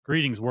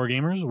Greetings,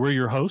 Wargamers. We're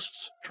your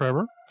hosts,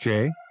 Trevor,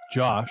 Jay,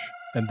 Josh,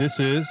 and this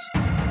is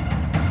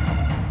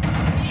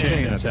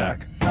Chain Attack.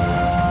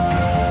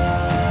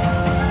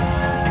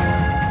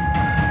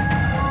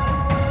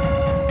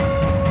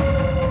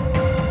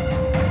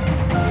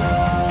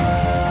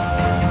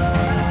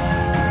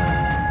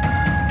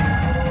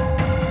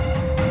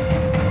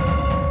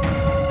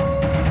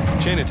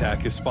 Chain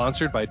Attack is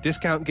sponsored by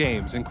Discount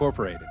Games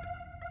Incorporated.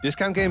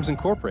 Discount Games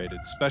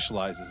Incorporated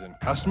specializes in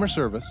customer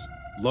service,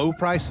 low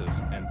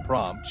prices, and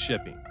prompt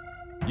shipping.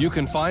 You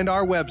can find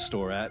our web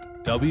store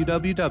at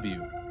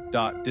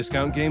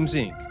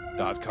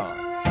www.discountgamesinc.com.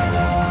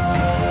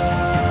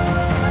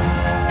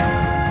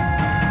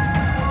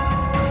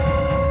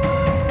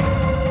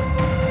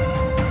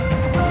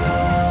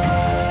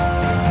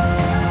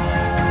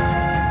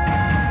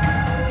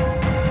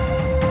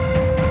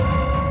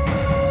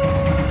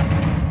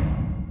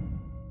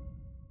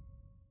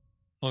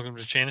 Welcome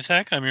to Chain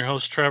Attack. I'm your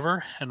host,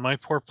 Trevor, and my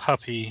poor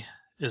puppy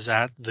is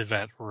at the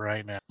vet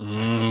right now.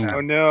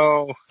 Oh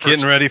no.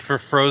 Getting ready for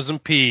frozen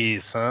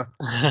peas, huh?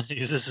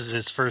 This is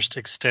his first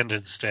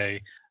extended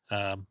stay.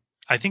 I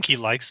think he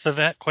likes the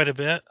vet quite a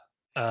bit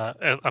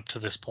up to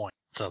this point.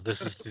 So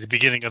this is the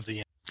beginning of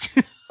the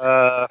end.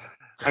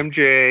 I'm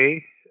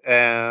Jay,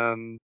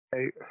 and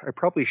I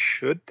probably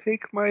should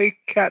take my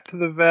cat to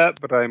the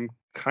vet, but I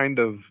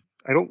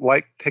don't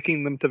like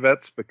taking them to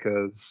vets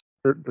because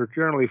they're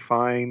generally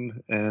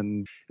fine,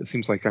 and it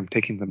seems like I'm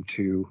taking them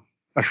to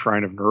a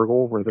shrine of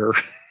Nurgle where they're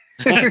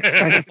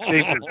kind of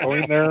they're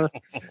going there.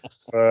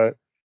 But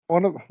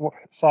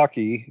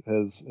Saki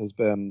has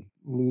been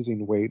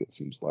losing weight, it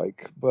seems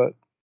like, but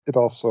it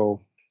also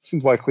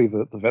seems likely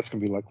that the vet's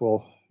gonna be like,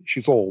 well,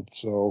 she's old,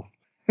 so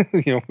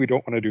we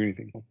don't want to do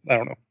anything. I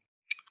don't know.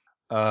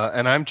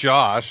 And I'm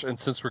Josh, and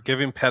since we're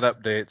giving pet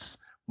updates,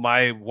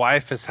 my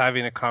wife is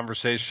having a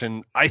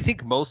conversation, I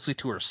think mostly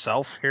to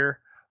herself here,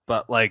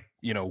 but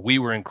we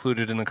were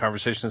included in the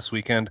conversation this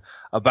weekend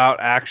about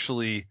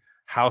actually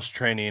house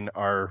training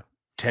our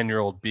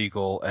 10-year-old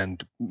beagle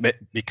and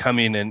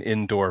becoming an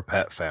indoor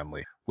pet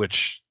family,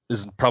 which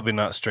is probably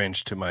not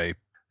strange to my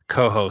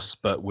co-hosts,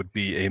 but would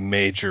be a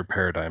major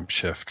paradigm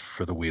shift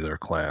for the Wheeler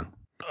clan.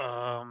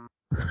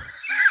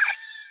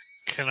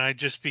 Can I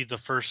just be the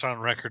first on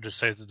record to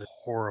say that it's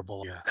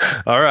horrible?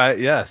 Yeah. All right,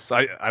 yes.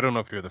 I don't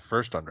know if you're the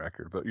first on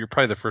record, but you're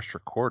probably the first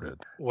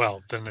recorded.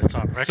 Well, then it's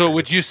on record. So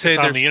would you say it's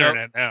on the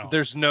internet now?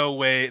 There's no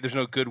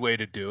good way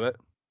to do it?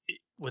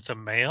 With a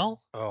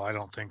male? Oh, I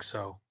don't think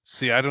so.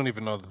 See, I don't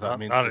even know that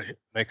means it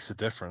makes a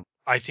difference.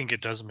 I think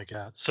it does make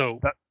that.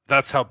 So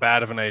that's how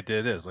bad of an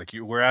idea it is. Like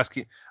we're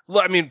asking.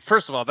 Well, I mean,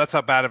 first of all, that's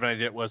how bad of an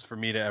idea it was for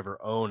me to ever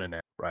own an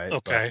animal, right?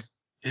 Okay.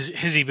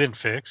 Has he been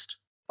fixed?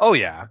 Oh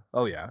yeah.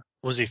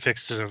 Was he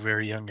fixed at a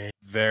very young age?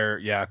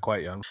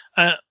 Quite young.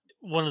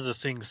 One of the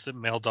things that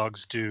male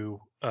dogs do,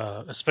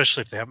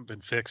 especially if they haven't been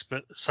fixed,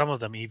 but some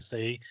of them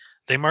even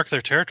they mark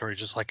their territory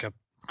just like a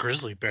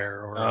grizzly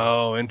bear.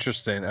 Oh,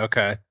 interesting.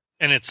 Okay.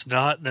 And it's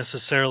not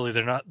necessarily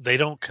they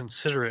don't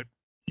consider it,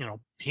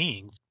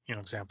 peeing.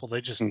 Example, they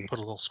just put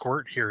a little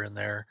squirt here and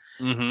there.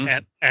 Mm-hmm.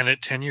 And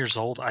at 10 years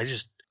old, I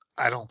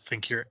don't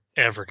think you're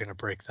ever going to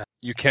break that.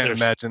 You can't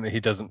imagine that he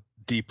doesn't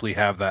deeply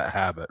have that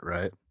habit,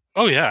 right?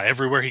 Oh yeah,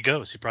 everywhere he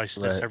goes, he probably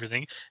sniffs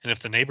everything. And if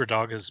the neighbor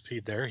dog has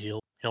peed there,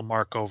 he'll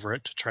mark over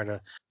it to try to,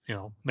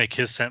 make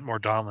his scent more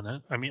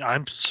dominant. I mean,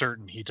 I'm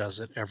certain he does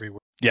it everywhere.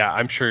 Yeah,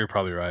 I'm sure you're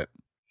probably right.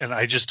 And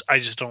I just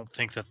don't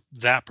think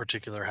that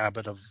particular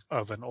habit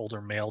of an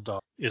older male dog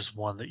is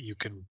one that you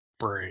can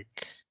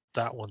break.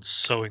 That one's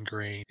so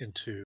ingrained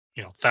into,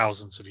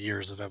 thousands of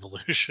years of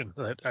evolution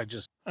that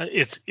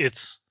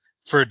it's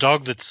for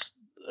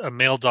a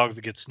male dog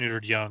that gets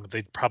neutered young,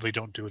 they probably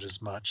don't do it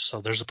as much.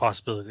 So there's a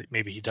possibility that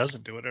maybe he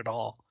doesn't do it at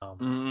all.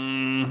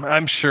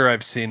 I'm sure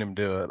I've seen him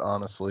do it,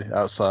 honestly,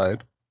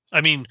 outside. I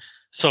mean,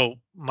 so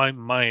my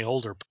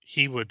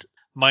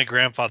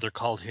grandfather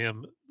called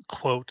him,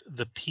 quote,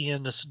 the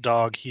peeingest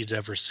dog he'd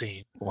ever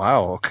seen.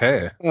 Wow,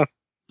 okay.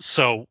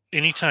 So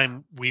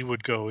anytime we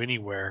would go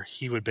anywhere,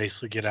 he would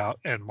basically get out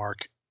and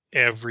mark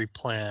every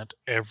plant,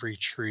 every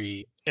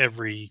tree,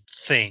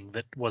 everything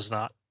that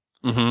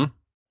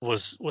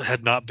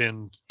had not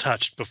been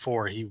touched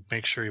before. He would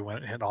make sure he went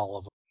and hit all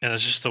of them. And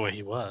it's just the way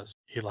he was.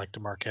 He liked to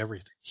mark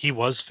everything. He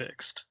was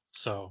fixed.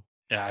 So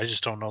yeah, I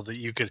just don't know that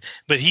you could.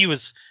 But he'd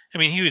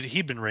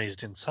been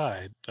raised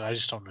inside, but I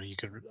just don't know you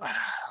could.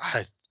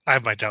 I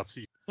have my doubts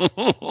that you.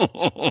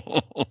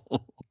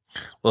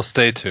 Well,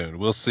 stay tuned.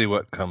 We'll see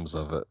what comes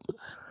of it.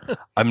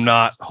 I'm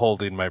not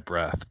holding my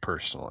breath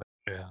personally.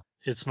 Yeah,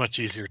 it's much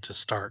easier to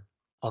start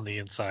on the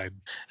inside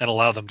and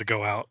allow them to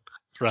go out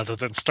rather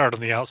than start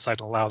on the outside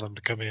and allow them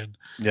to come in.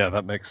 Yeah,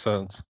 that makes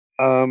sense.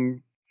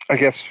 I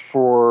guess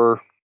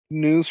for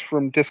news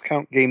from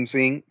Discount Games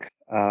Inc.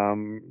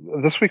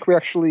 This week we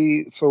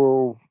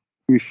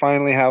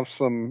finally have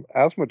some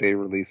Asmodee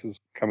releases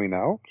coming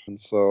out,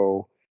 and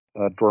so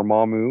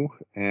Dormammu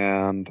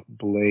and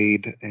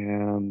Blade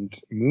and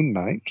Moon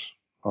Knight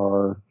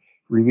are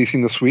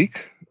releasing this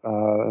week,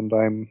 and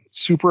I'm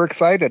super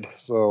excited.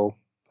 So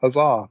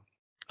huzzah!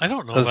 I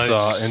don't know if I've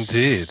Huzzah,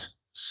 indeed.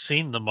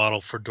 seen the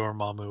model for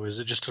Dormammu. Is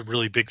it just a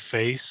really big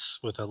face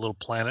with a little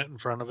planet in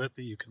front of it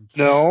that you can?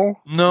 No,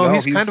 No,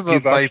 he's kind of a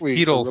he's actually a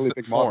bipedal really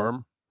big model.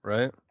 form,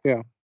 right?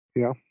 Yeah.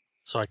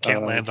 So I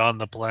can't land on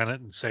the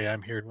planet and say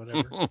I'm here,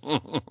 whatever.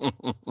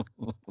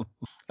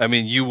 I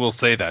mean, you will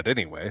say that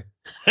anyway.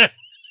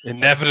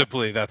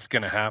 Inevitably, that's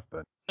going to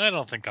happen. I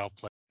don't think I'll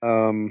play.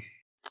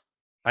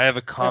 I have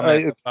a comment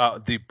it's-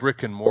 about the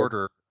brick and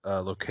mortar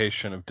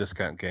location of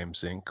Discount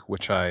Games Inc.,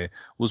 which I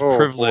was Oh,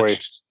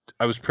 privileged.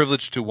 I was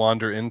privileged to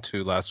wander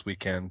into last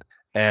weekend,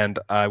 and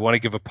I want to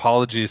give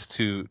apologies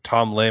to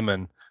Tom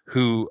Lehman,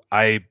 who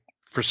I,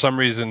 for some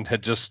reason,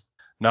 had just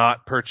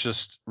not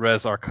purchased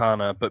Res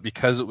Arcana, but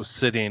because it was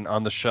sitting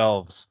on the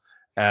shelves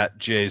at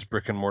Jay's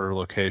brick and mortar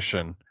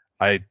location,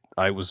 I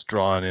was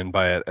drawn in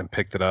by it and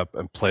picked it up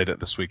and played it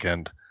this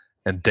weekend.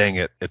 And dang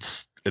it,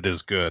 it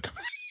is good.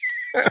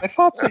 I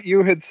thought that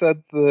you had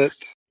said that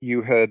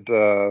you had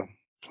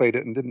played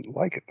it and didn't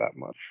like it that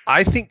much.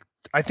 I think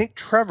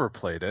Trevor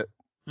played it.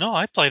 No,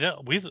 I played it.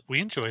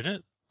 We enjoyed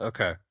it.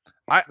 Okay.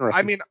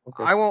 I mean,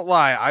 Okay. I won't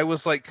lie. I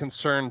was like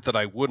concerned that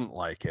I wouldn't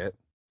like it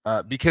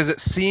because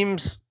it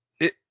seems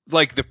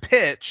like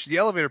the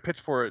elevator pitch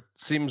for it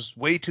seems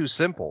way too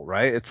simple,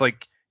 right? It's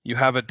like you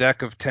have a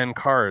deck of 10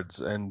 cards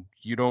and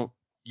you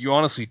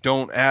honestly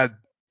don't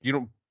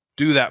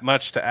do that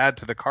much to add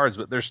to the cards,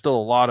 but there's still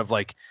a lot of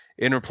like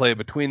interplay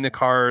between the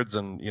cards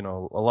and, a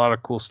lot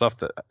of cool stuff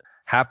that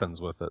happens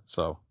with it.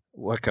 So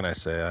what can I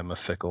say? I'm a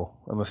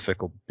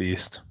fickle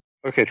beast.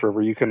 Okay,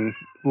 Trevor, you can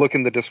look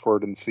in the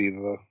Discord and see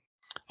the.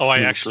 Oh, I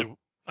miniature.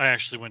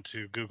 actually went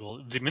to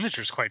Google. The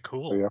miniature's quite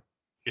cool. Oh,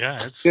 yeah.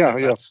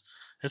 Yeah,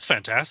 it's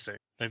fantastic.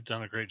 They've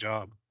done a great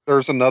job.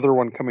 There's another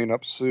one coming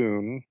up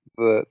soon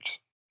that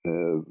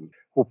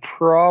will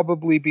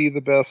probably be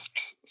the best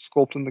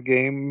sculpt in the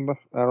game.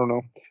 I don't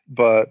know,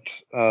 but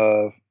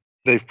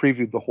they've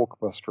previewed the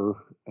Hulkbuster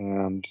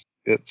and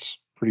it's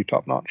pretty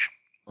top notch.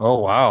 Oh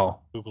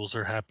wow! Googles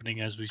are happening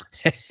as we.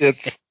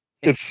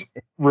 It's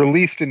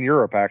released in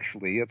Europe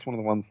actually. It's one of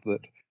the ones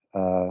that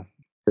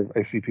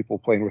I see people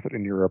playing with it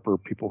in Europe, or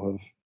people have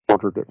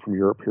ordered it from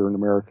Europe here in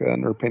America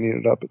and are painting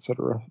it up,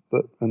 etc.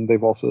 And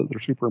they're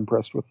super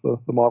impressed with the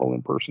model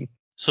in person.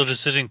 So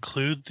does it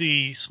include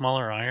the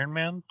smaller Iron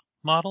Man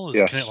model?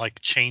 Yes. Can it like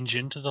change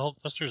into the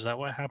Hulkbuster? Is that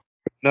what happened?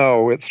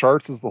 No, it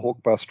starts as the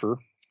Hulkbuster,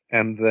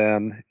 and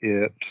then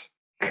it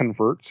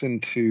converts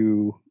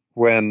into,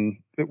 when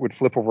it would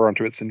flip over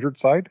onto its injured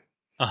side.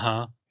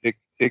 Uh-huh.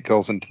 It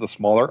goes into the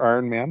smaller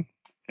Iron Man,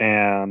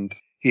 and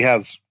he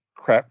has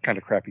kind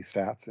of crappy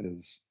stats in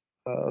his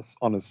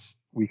on his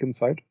weakened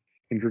side,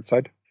 injured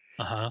side.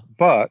 Uh-huh.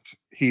 But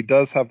he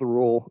does have the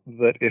rule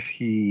that if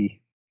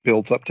he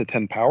builds up to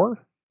 10 power,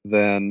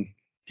 then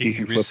he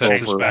can flip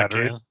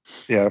over.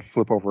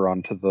 Flip over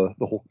onto the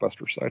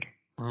Hulkbuster side.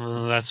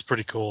 That's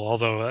pretty cool.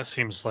 Although that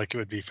seems like it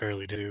would be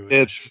fairly due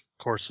in the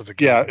course of a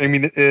game. Yeah, I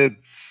mean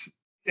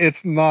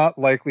it's not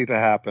likely to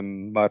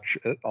happen much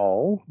at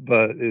all,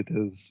 but it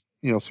is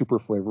super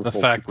flavorful. The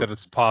fact that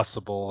it's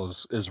possible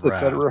is rad.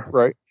 Etc.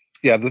 Right?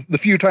 Yeah, the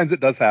few times it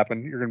does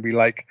happen, you're gonna be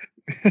like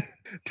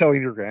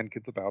telling your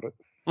grandkids about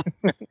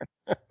it.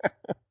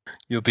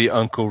 You'll be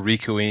Uncle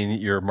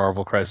Rikuing your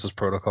Marvel Crisis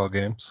Protocol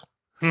games.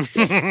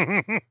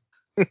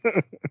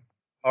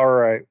 All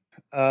right.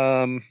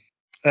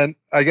 And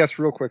I guess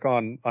real quick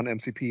on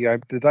MCP,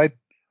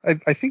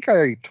 I think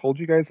I told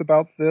you guys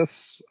about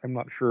this. I'm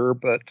not sure,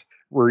 but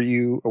were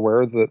you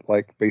aware that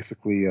like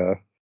basically a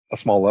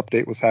small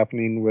update was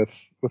happening with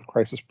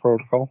Crisis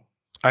Protocol?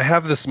 I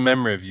have this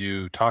memory of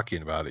you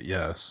talking about it.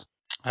 Yes.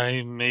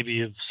 I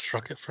maybe have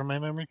struck it from my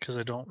memory because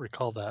I don't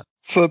recall that.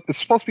 So it's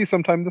supposed to be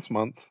sometime this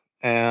month,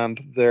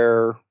 and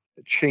they're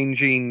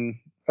changing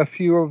a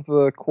few of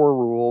the core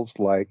rules,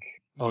 like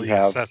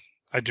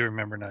I do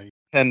remember now.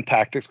 10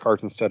 tactics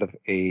cards instead of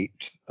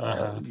 8.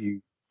 Uh-huh.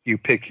 You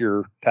pick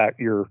your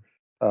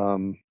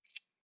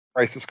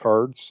crisis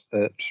cards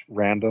at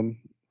random,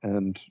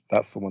 and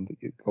that's the one that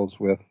it goes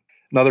with.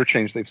 Another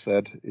change they've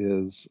said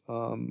is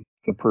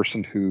the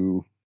person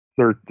who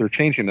they're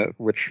changing it,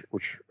 which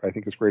I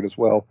think is great as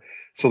well.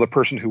 So the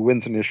person who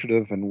wins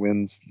initiative and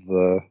wins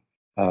the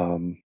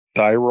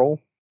die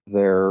roll,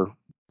 there's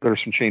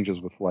some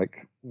changes with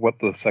like what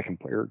the second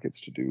player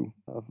gets to do,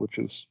 which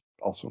is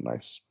also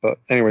nice. But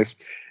anyways,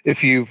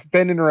 if you've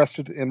been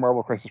interested in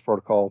Marvel Crisis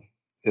Protocol,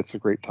 it's a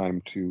great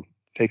time to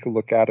take a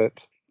look at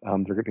it.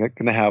 They're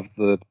going to have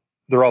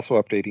they're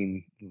also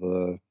updating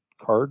the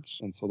cards,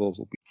 and so those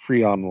will be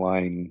free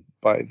online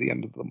by the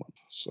end of the month.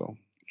 So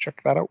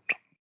check that out.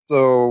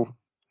 So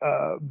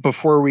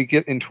before we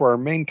get into our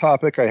main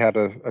topic, I had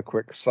a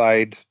quick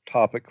side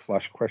topic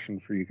 / question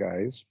for you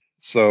guys.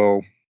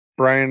 So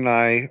Brian and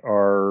I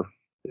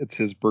it's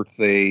his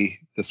birthday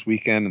this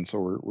weekend, and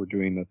so we're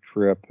doing a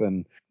trip,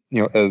 and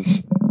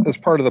as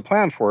part of the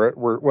plan for it,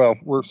 we're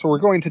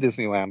going to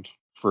Disneyland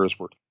for his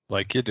birthday.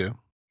 Like you do.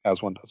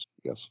 As one does,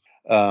 yes.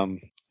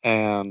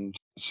 And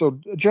so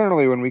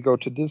generally when we go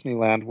to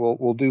Disneyland,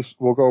 we'll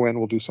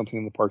do something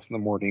in the parks in the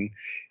morning.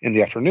 In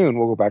the afternoon,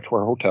 we'll go back to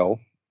our hotel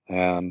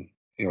and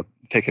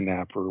take a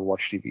nap or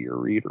watch TV or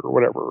read or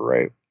whatever,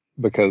 right?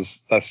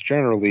 Because that's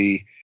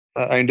generally,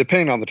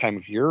 depending on the time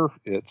of year,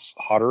 it's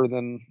hotter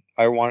than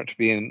I want it to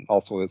be, and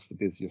also it's the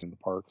busiest in the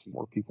parks, and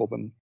more people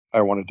than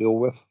I want to deal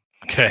with.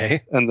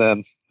 Okay. And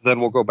then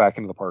we'll go back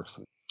into the parks.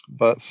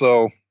 But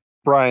so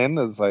Brian,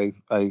 as I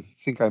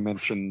think I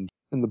mentioned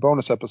in the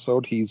bonus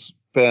episode, he's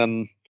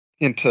been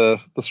into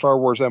the Star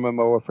Wars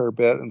MMO a fair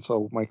bit, and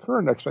so my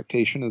current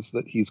expectation is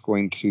that he's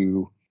going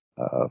to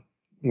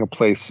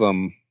play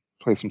some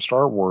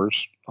Star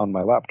Wars on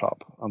my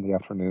laptop on the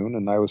afternoon.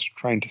 And I was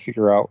trying to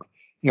figure out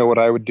what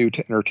I would do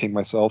to entertain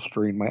myself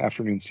during my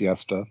afternoon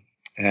siesta,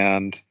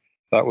 and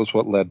that was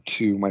what led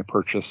to my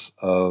purchase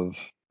of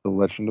The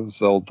Legend of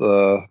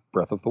Zelda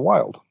Breath of the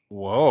Wild.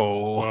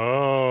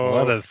 Whoa.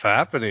 What is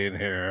happening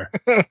here?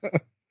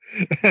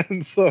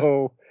 And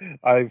so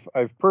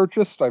I've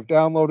purchased, I've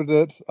downloaded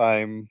it.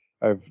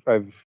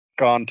 I've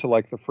gone to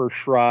like the first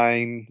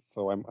shrine,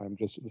 so I'm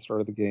just at the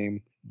start of the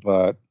game,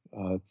 but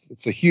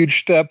it's a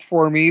huge step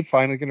for me.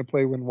 Finally going to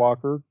play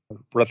Windwalker,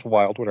 Breath of the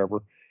Wild,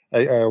 whatever.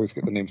 I always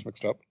get the names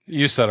mixed up.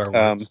 You said our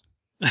words.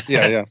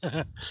 Yeah.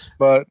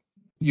 But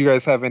you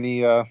guys have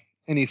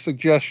any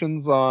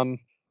suggestions on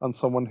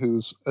someone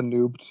who's a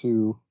noob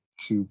to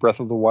Breath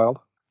of the Wild?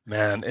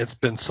 Man, it's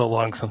been so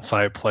long since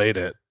I played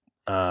it.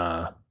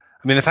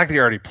 I mean, the fact that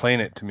you're already playing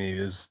it to me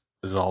is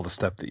all the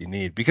step that you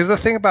need. Because the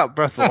thing about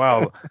Breath of the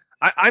Wild,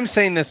 I'm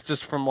saying this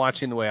just from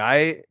watching the way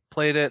I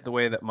played it, the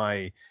way that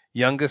my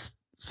youngest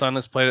son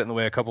has played it, and the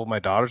way a couple of my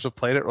daughters have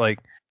played it. Like,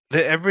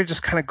 everybody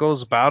just kind of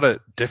goes about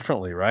it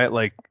differently, right?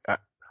 Like,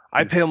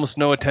 I pay almost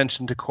no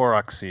attention to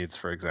Korok seeds,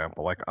 for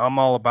example. Like, I'm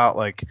all about,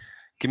 like,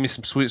 give me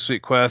some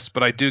sweet quests,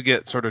 but I do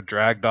get sort of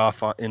dragged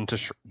off into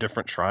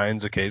different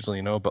shrines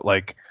occasionally, but,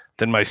 like,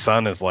 then my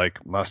son is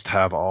like, must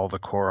have all the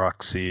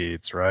Korok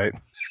seeds, right?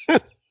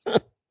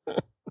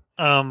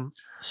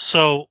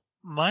 So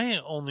my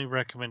only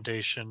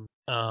recommendation,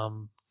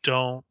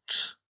 don't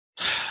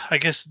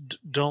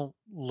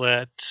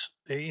let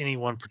any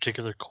one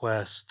particular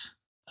quest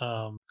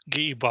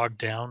get you bogged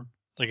down.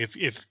 Like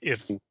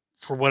if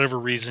for whatever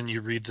reason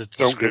you read the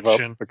description, don't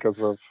give up because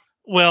of.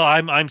 Well,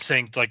 I'm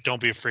saying, like,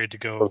 don't be afraid to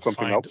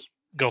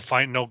go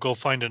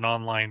find an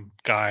online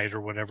guide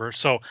or whatever.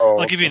 So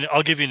I'll give you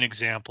an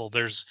example.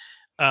 There's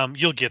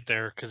you'll get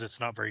there because it's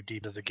not very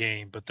deep to the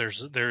game, but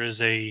there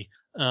is a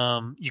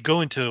you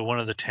go into one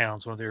of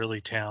the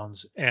early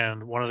towns,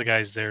 and one of the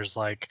guys there's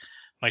like,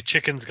 my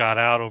chickens got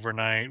out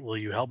overnight. Will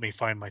you help me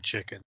find my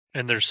chicken?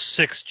 And there's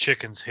 6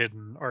 chickens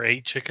hidden, or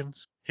 8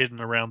 chickens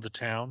hidden around the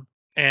town.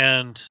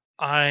 And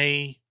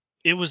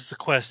it was the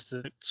quest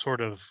that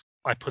sort of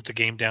I put the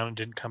game down and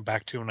didn't come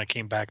back to. When I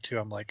came back to,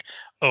 I'm like,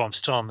 oh, I'm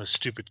still on this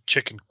stupid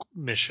chicken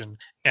mission.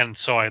 And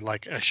so I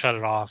shut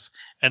it off.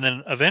 And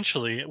then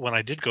eventually when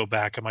I did go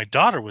back, and my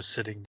daughter was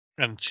sitting,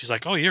 and she's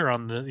like, oh, you're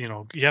on the,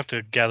 you have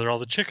to gather all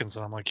the chickens.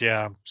 And I'm like,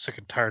 yeah, I'm sick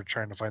and tired of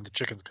trying to find the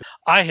chickens. 'Cause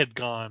I had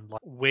gone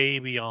way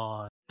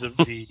beyond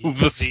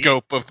the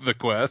scope of the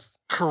quest.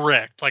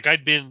 Correct. Like,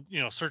 I'd been,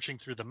 searching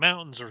through the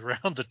mountains or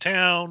around the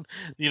town.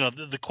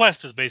 The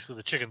quest is basically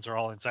the chickens are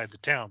all inside the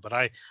town. But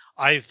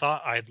I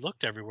thought I'd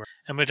looked everywhere.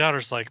 And my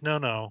daughter's like,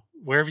 no,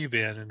 where have you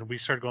been? And we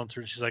started going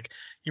through, and she's like,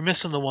 you're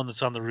missing the one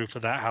that's on the roof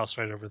of that house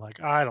right over.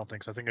 Like, I don't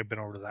think so. I think I've been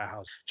over to that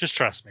house. Just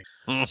trust me.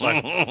 So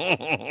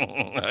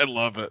I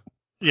love it.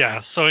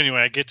 Yeah. So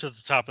anyway, I get to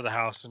the top of the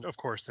house, and of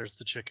course there's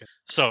the chicken.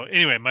 So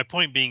anyway, my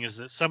point being is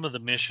that some of the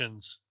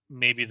missions,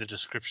 maybe the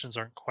descriptions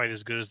aren't quite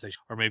as good as they,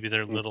 or maybe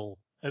they're little.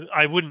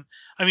 I mean,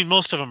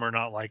 most of them are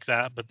not like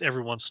that, but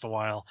every once in a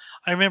while,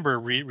 I remember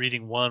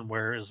reading one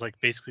where it was like,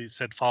 basically it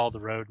said follow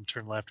the road and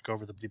turn left, go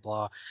over the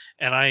blah,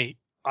 and I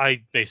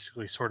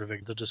basically sort of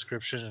ignored the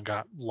description and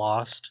got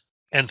lost,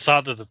 and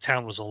thought that the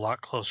town was a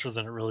lot closer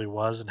than it really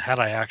was. And had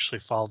I actually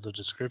followed the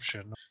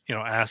description,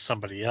 asked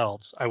somebody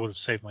else, I would have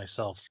saved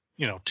myself,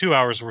 2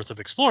 hours worth of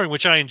exploring,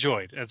 which I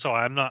enjoyed. And so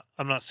I'm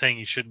not saying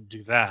you shouldn't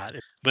do that,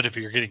 but if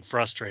you're getting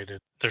frustrated,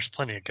 there's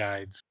plenty of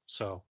guides.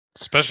 So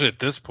especially at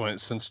this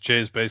point, since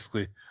Jay's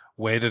basically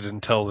waited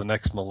until the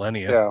next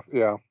millennia.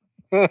 Yeah.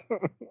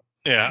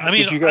 Yeah. I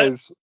mean,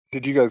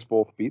 did you guys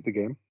both beat the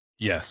game?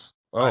 Yes.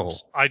 Oh,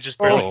 I just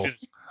barely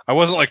finished. I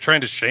wasn't like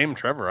trying to shame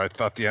Trevor. I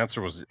thought the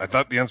answer we're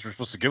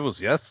supposed to give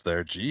was yes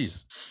there.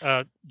 Jeez.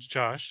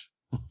 Josh,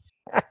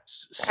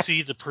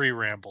 see the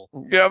pre-ramble.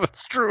 Yeah,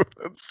 that's true.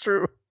 That's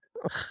true.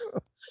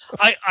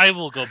 I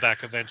will go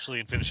back eventually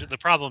and finish it. The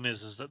problem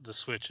is that the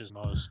Switch is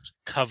most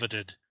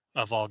coveted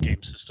of all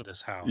game systems in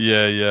this house.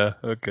 Yeah.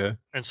 Okay.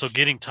 And so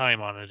getting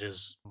time on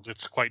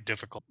it's quite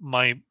difficult.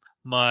 My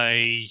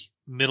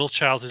middle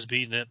child has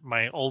beaten it.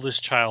 My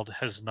oldest child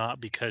has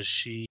not, because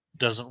she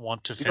doesn't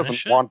want to finish it.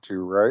 She doesn't want to,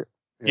 right?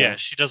 Yeah,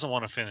 she doesn't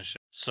want to finish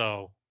it.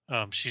 So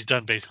she's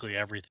done basically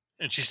everything.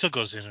 And she still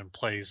goes in and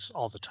plays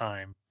all the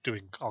time,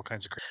 doing all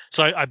kinds of crazy.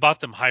 So I bought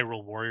them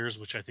Hyrule Warriors,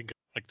 which I think is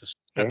like this,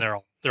 and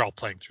they're all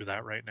playing through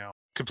that right now.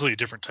 Completely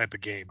different type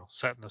of game,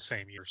 set in the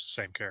same year,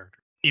 same character,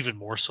 even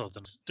more so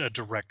than a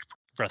direct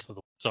Breath of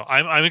the Wild. So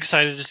I'm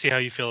excited to see how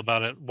you feel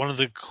about it. One of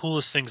the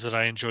coolest things that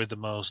I enjoyed the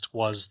most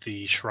was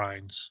the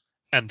shrines,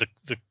 and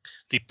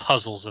the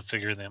puzzles of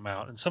figuring them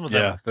out. And some of Yeah,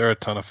 them, they're a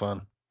ton of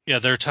fun. yeah,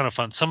 they're a ton of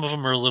fun. Some of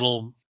them are a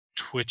little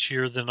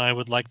twitchier than I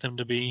would like them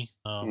to be,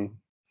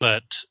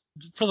 but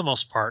for the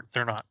most part,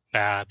 they're not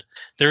bad.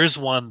 There is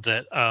one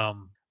that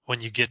when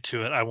you get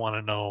to it, I want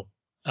to know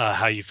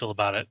how you feel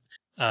about it.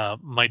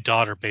 My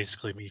daughter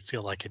basically made me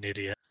feel like an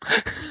idiot.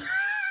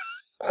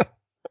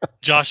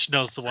 Josh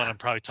knows the one I'm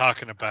probably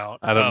talking about.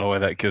 I don't know why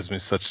that gives me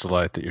such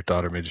delight that your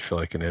daughter made you feel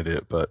like an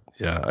idiot, but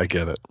yeah, I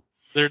get it.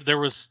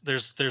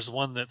 There's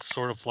one that's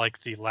sort of like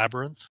the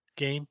Labyrinth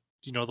game.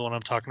 Do you know the one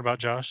I'm talking about,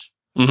 Josh?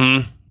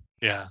 Mm-hmm.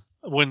 Yeah.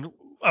 When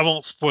I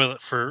won't spoil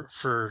it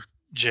for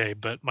Jay,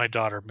 but my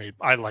daughter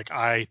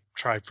I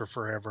tried for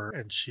forever,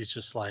 and she's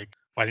just like,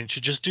 "Why didn't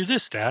you just do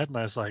this, Dad?" And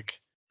I was like,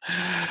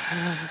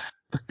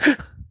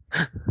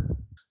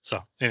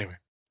 so anyway.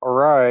 All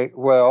right.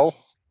 Well,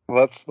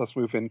 let's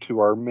move into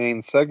our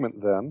main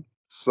segment then.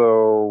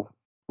 So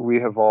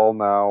we have all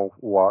now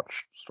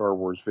watched Star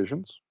Wars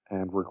Visions,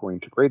 and we're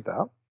going to grade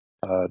that.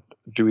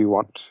 Do we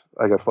want?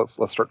 I guess let's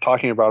start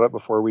talking about it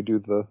before we do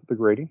the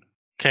grading.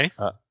 Okay.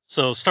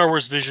 So Star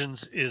Wars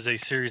Visions is a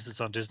series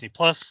that's on Disney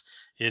Plus.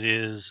 It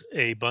is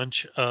a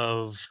bunch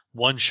of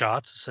one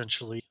shots,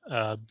 essentially,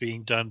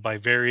 being done by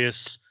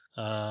various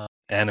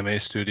anime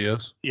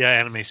studios. Yeah,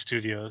 anime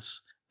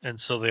studios. And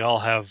so they all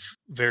have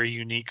very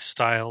unique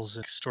styles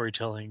and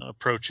storytelling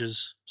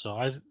approaches.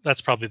 So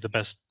that's probably the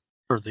best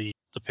for the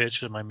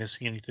pitch. Am I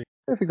missing anything?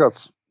 I think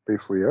that's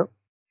basically it.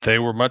 They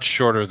were much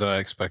shorter than I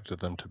expected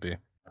them to be.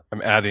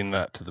 I'm adding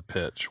that to the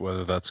pitch.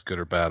 Whether that's good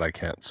or bad, I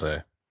can't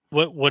say.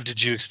 What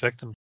did you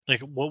expect them?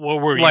 Like what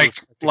were you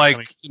expecting?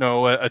 Like you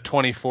know, a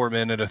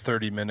 24-minute, a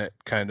 30-minute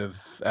kind of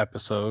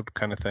episode,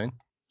 kind of thing.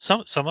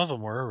 Some of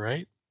them were,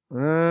 right?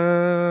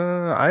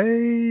 I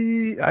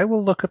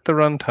will look at the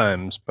run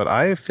times, but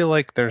I feel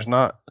like there's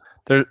not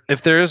there.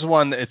 If there is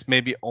one, it's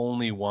maybe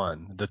only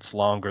one that's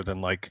longer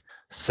than like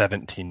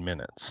 17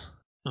 minutes.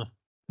 Huh.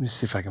 Let me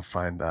see if I can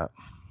find that.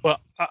 Well,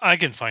 I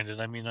can find it.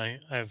 I mean, I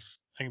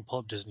can pull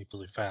up Disney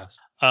really fast.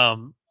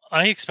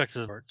 I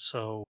expected it,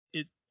 so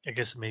I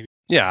guess maybe.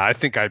 Yeah, I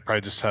think I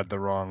probably just had the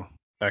wrong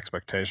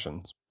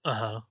expectations.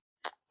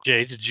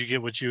 Jay, did you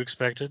get what you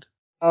expected?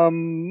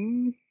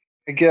 I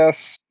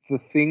guess the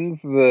thing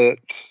that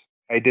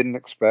I didn't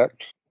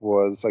expect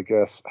was, I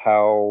guess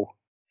I'll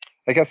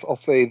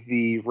say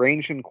the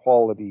range and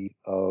quality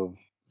of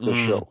the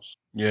shows.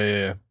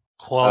 Yeah.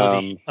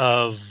 Quality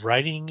of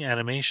writing,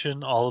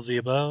 animation, all of the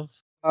above?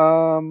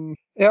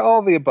 Yeah, all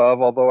of the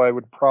above, although I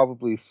would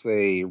probably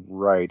say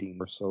writing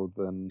more so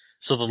than...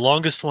 So the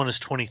longest one is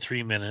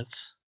 23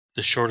 minutes.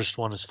 The shortest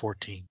one is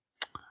 14.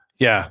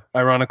 Yeah,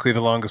 ironically,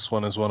 the longest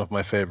one is one of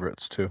my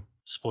favorites, too.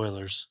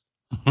 Spoilers.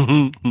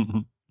 I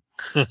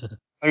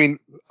mean,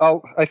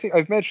 I think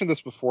I've mentioned this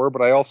before,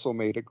 but I also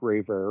made a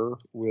grave error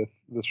with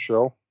this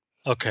show.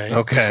 Okay.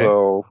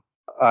 So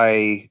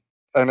I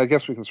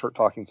guess we can start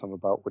talking some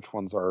about which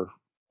ones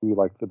we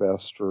liked the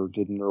best or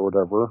didn't or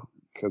whatever,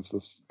 because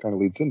this kind of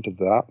leads into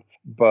that.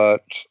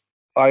 But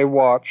I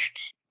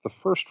watched the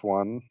first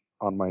one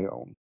on my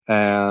own,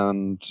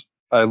 and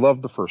I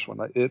loved the first one.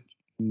 It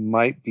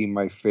might be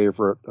my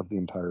favorite of the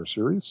entire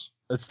series.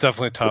 It's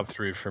definitely top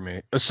 3 for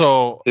me.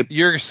 So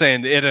you're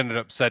saying it ended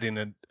up setting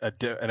an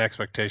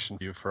expectation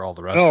for you for all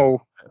the rest of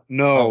it?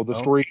 No, the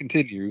story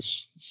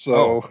continues.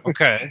 So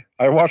okay.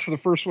 I watched the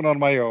first one on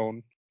my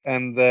own,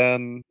 and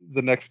then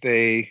the next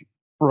day,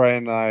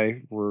 Brian and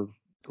I were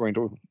going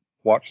to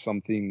watch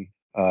something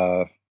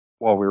while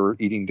we were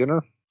eating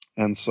dinner,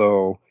 and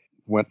so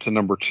went to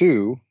number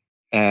 2,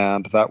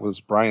 and that was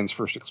Brian's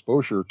first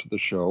exposure to the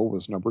show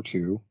was number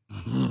 2.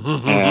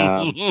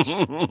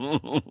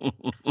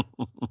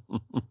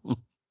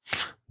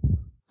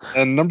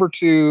 And number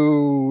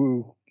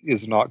 2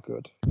 is not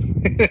good,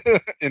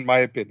 in my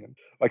opinion.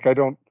 Like I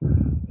don't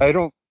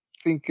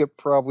think it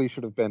probably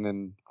should have been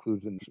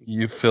included in.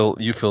 You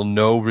feel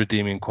no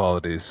redeeming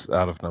qualities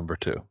out of number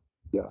 2.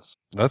 Yes,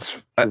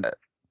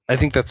 I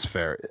think that's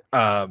fair.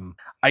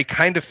 I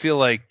kind of feel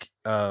like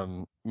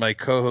my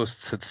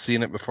co-hosts had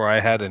seen it before I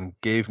had and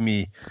gave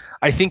me.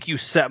 I think you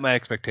set my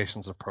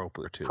expectations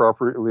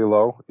appropriately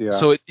low. Yeah.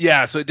 So it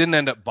didn't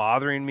end up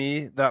bothering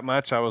me that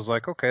much. I was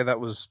like, okay,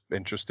 that was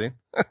interesting.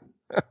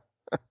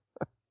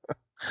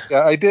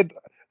 Yeah, I did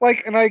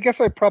and I guess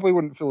I probably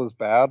wouldn't feel as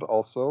bad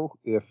also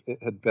if it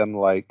had been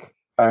like.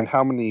 And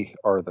how many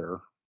are there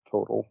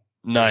total?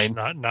 9.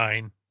 Not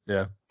 9.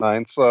 Yeah.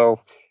 9. So it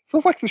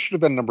feels like this should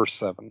have been number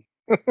 7.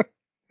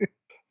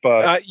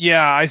 But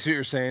yeah, I see what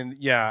you're saying.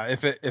 Yeah,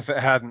 if it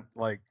hadn't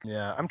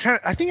I'm trying.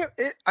 I think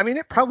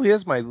it probably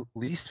is my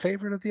least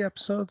favorite of the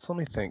episodes. Let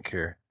me think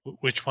here.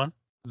 Which one?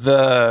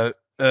 The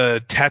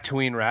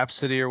Tatooine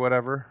Rhapsody or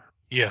whatever.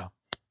 Yeah.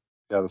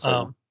 Yeah, the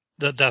second.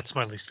 That's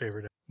my least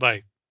favorite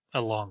by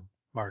a long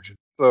margin.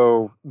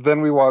 So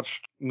then we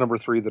watched number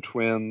 3, The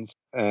Twins,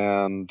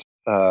 and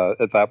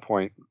at that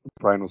point,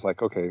 Brian was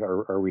like, "Okay,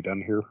 are we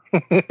done here?"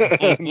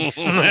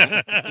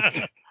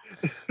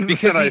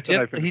 Because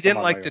he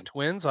didn't like the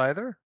Twins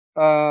either.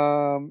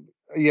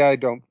 Yeah, I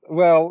don't.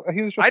 Well,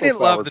 he was just I so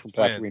didn't love soured the from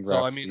twins, Tatooine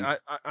so I mean,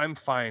 Rhapsody. I'm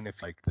fine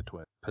if like the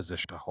twin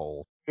position a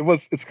whole.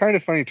 It's kind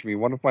of funny to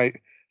me.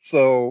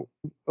 So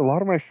a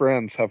lot of my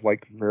friends have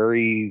like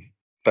very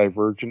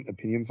divergent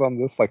opinions on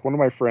this. Like one of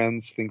my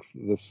friends thinks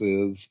that this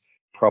is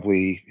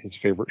probably his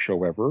favorite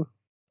show ever,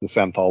 this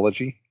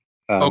anthology.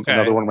 Another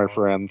Okay. one of my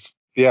friends,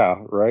 yeah,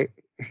 right.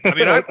 I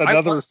mean, I've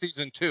Another, watched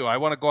season 2. I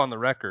want to go on the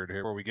record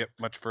here before we get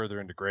much further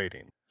into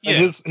grading. and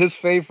Yeah. his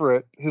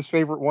favorite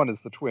one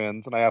is the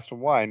twins, and I asked him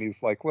why, and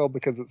he's like, well,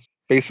 because it's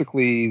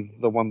basically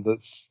the one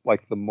that's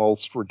like the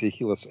most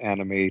ridiculous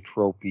anime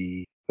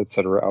tropey,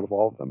 etc. out of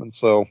all of them. And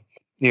so,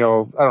 I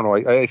don't know.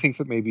 I think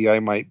that maybe I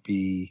might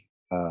be.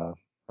 Are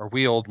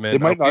we old men?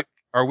 It might not.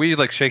 Are we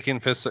like shaking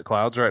fists at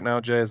clouds right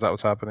now, Jay? Is that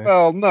what's happening?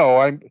 Well, no,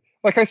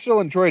 I still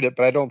enjoyed it,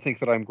 but I don't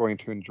think that I'm going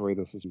to enjoy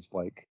this as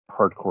like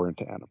hardcore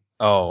into anime.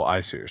 Oh,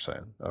 I see what you're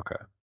saying. Okay.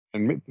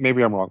 And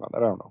maybe I'm wrong on that.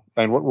 I don't know.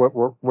 And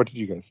what did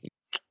you guys think?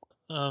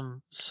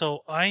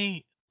 So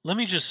let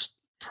me just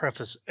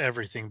preface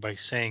everything by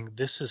saying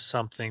this is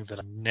something that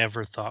I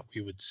never thought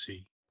we would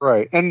see.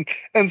 Right, and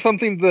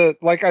something that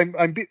like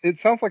it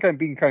sounds like I'm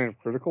being kind of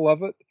critical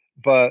of it,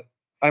 but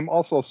I'm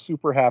also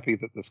super happy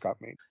that this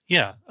got made.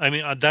 Yeah, I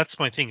mean that's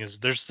my thing is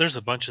there's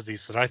a bunch of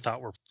these that I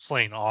thought were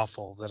plain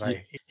awful that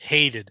I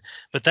hated,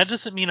 but that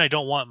doesn't mean I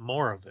don't want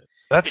more of it.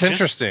 That's It just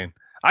interesting.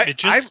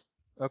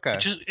 Okay.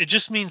 it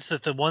just means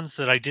that the ones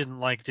that I didn't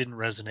like didn't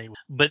resonate with.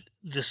 But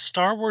the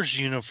Star Wars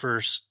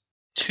universe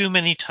too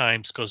many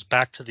times goes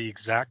back to the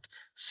exact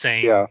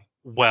same Yeah,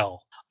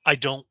 well. I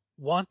don't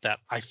want that.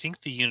 I think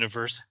the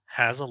universe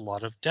has a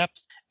lot of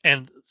depth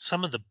and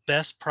some of the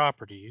best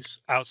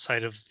properties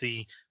outside of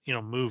the,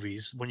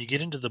 movies, when you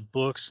get into the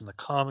books and the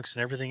comics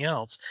and everything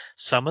else,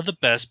 some of the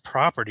best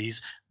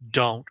properties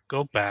don't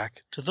go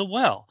back to the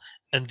well.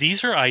 And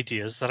these are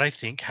ideas that I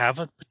think have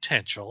a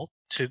potential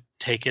to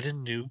take it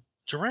in new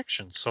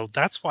directions. So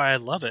that's why I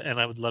love it, and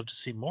I would love to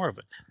see more of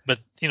it. But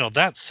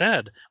that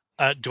said,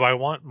 do I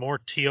want more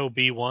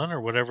TOB1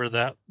 or whatever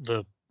that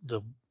the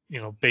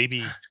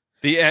baby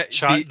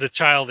the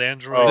child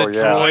android Oh, the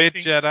yeah. droid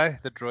thing?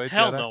 Jedi, the droid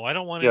Hell Jedi. no, I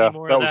don't want any yeah,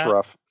 more that of was that.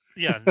 rough.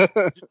 Yeah,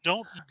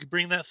 don't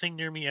bring that thing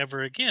near me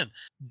ever again.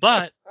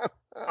 But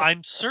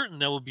I'm certain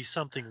there will be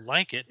something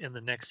like it in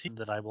the next season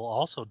that I will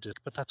also do,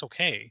 but that's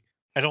okay.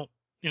 I don't,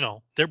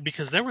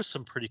 because there was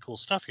some pretty cool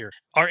stuff here.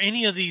 Are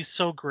any of these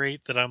so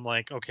great that I'm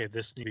like, okay,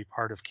 this needs to be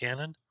part of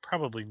canon?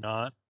 Probably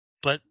not.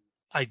 But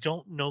I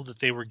don't know that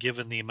they were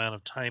given the amount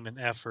of time and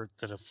effort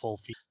that a full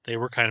feature. They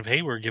were kind of,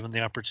 hey, we're given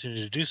the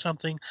opportunity to do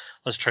something.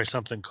 Let's try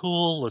something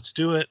cool. Let's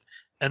do it.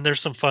 And there's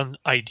some fun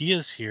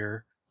ideas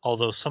here,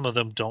 although some of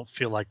them don't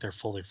feel like they're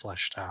fully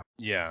fleshed out.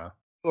 Yeah.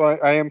 So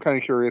I am kind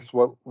of curious.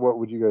 What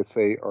would you guys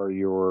say are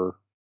your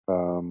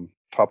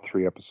top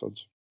 3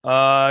 episodes?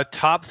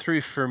 Top 3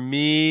 for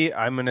me,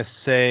 I'm gonna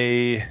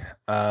say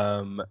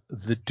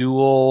the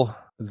Duel,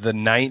 the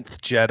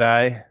Ninth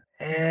Jedi,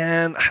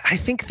 and I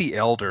think the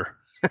Elder.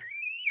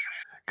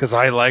 Because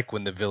I like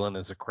when the villain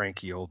is a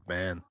cranky old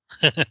man.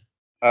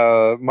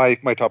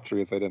 My top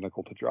 3 is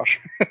identical to Josh.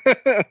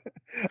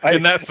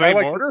 In that same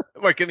like order?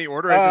 Like in the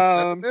order I just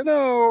said them in?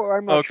 No,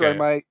 I'm not sure.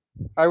 Okay.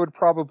 I would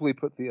probably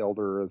put the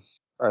Elder as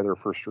either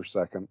first or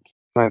second.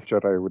 Ninth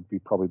Jedi would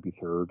probably be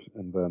third,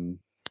 and then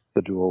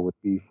the Duel would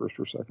be first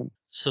or second.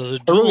 So the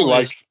I really Duel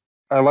is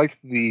I liked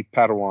the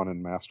Padawan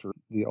and Master,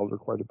 the Elder,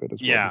 quite a bit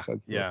as well. Yeah,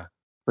 Besides the yeah.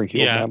 cranky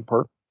old yeah. man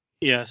part.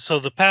 Yeah, so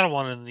the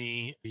Padawan and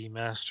the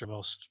Master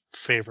most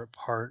favorite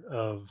part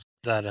of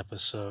that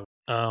episode.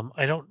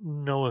 I don't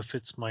know if I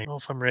don't know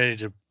if I'm ready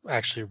to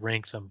actually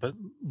rank them,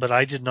 but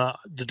I did not.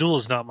 The Duel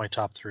is not my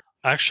top 3.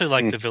 I actually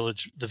like the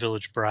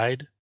Village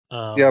Bride.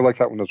 Yeah, I like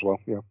that one as well.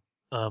 Yeah.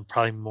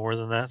 Probably more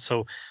than that.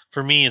 So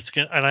for me, it's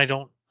gonna. And I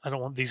don't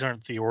want, these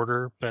aren't the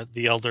order, but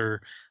the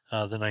Elder,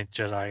 the Ninth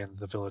Jedi, and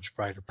the Village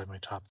Bride are probably my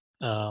top.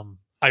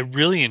 I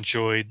really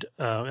enjoyed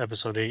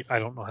episode 8. I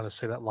don't know how to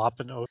say that,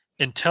 Lopin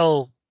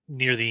until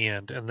near the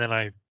end, and then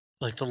I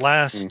like the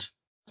last.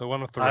 The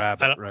one with the I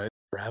rabbit, don't, right?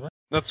 rabbit.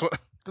 That's what.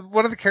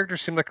 One of the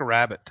characters seemed like a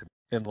rabbit to me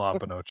in La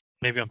Pinoche.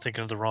 Maybe I'm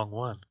thinking of the wrong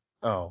one.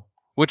 Oh,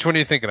 which one are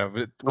you thinking of?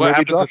 Or What maybe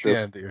happens Josh at the is.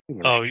 end here?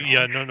 Oh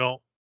yeah,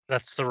 no,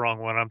 that's the wrong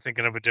one. I'm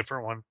thinking of a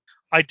different one.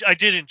 I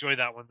did enjoy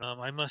that one.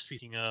 I must be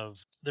thinking of.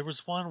 There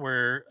was one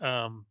where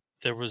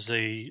there was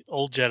a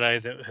old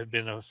Jedi that had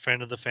been a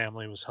friend of the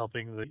family, was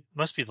helping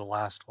must be the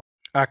last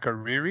one.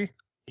 Akariri?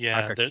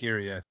 Yeah,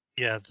 Akakiri.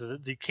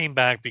 they came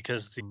back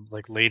because the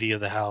lady of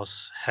the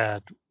house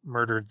had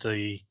murdered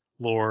the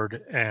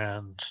Lord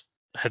and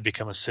had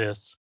become a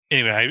Sith.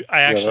 Anyway, I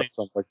Yeah, actually that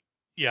sounds like.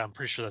 yeah, I'm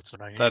pretty sure that's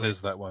what I. That Anyway,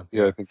 is that one.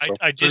 Yeah, I think so.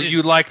 I So did.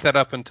 you liked that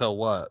up until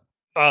what?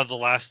 The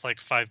last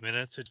 5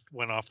 minutes, it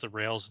went off the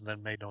rails and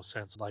then made no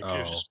sense. It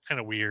was just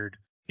kind of weird.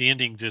 The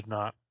ending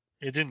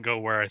it didn't go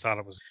where I thought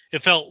it was.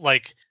 It felt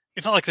like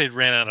they'd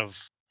ran out of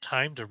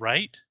time to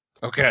write.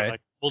 Okay.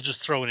 Like, we'll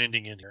just throw an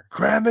ending in here.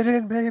 Cram it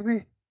in,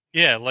 baby.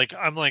 Yeah,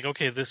 I'm like,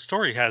 okay, this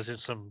story has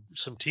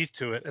some teeth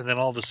to it, and then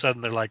all of a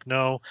sudden they're like,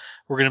 no,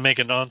 we're gonna make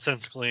a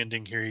nonsensical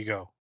ending. Here you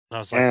go. And I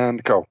was like,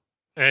 And go.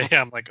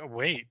 yeah, I'm like, oh,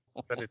 wait,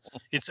 But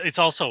it's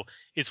also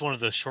it's one of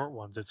the short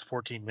ones. It's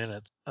 14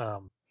 minutes,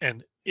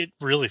 and it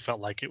really felt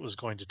like it was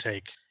going to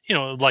take,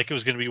 like it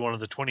was going to be one of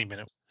the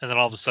 20-minute, and then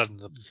all of a sudden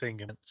the thing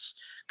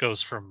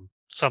goes from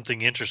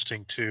something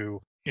interesting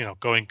to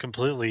going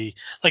completely,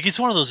 like it's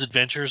one of those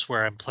adventures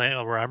where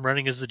I'm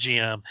running as the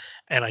GM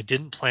and I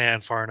didn't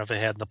plan far enough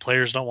ahead and the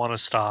players don't want to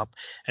stop,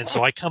 and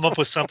so I come up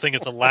with something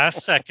at the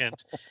last second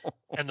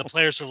and the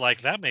players are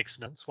like, that makes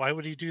sense, why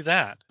would he do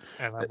that?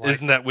 And I'm like,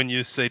 Isn't that when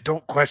you say,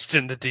 don't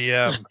question the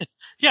DM?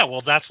 yeah,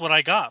 well, that's what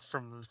I got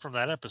from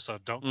that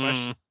episode. Don't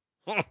question,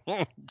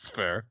 It's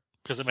fair.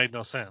 because it made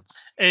no sense.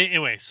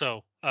 Anyway,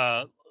 so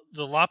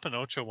the La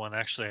Pinocha one,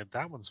 actually,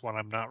 that one's one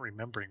I'm not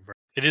remembering.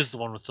 It is the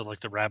one with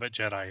the rabbit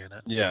Jedi in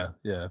it. Yeah,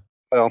 yeah.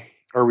 Well,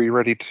 are we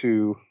ready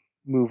to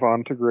move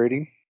on to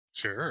grading?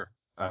 Sure.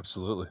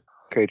 Absolutely.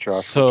 Okay,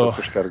 Josh, So, what's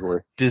your first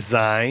category?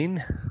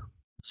 Design.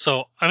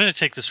 So I'm going to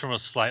take this from a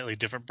slightly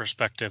different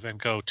perspective and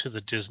go to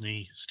the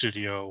Disney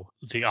studio,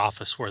 the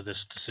office where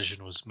this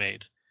decision was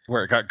made.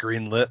 Where it got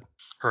greenlit.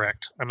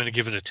 Correct. I'm going to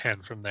give it a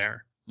 10 from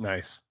there.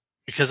 Nice.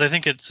 Because I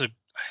think that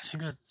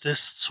this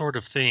sort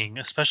of thing,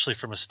 especially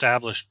from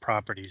established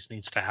properties,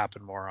 needs to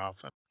happen more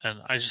often. And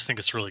I just think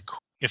it's really cool.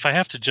 If I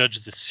have to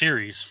judge the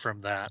series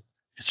from that,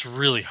 it's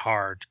really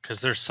hard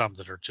because there's some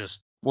that are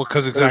just, Well,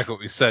 because exactly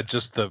what we said,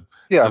 just the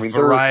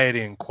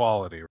variety and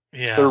quality.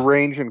 yeah. Their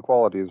range and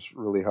quality is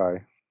really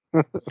high.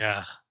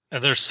 Yeah.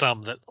 And there's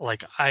some that,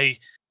 like, I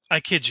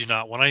kid you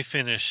not, when I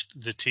finished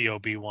the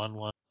TOB1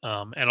 one,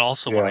 and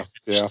also when I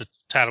finished the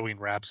Tatooine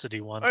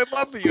Rhapsody one. I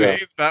love that you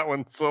hate that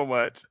one so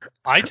much.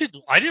 I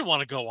didn't want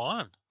to go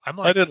on. I'm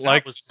like, I didn't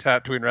like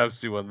Tatooine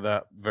Rhapsody one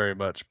that very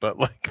much, but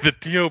like the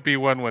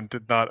TOB1 one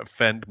did not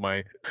offend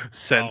my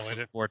sense of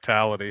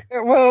mortality.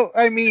 Yeah, well,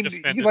 I mean,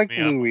 you like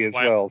Bluey as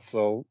well,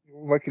 so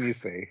what can you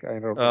say? I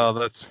don't know. Oh,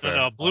 that's fair.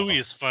 No, Bluey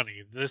is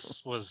funny.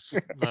 This was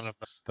none of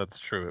us. That's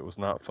true. It was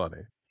not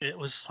funny. It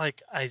was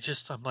like I'm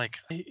like,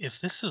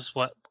 if this is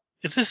what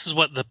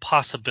the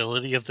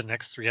possibility of the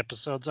next 3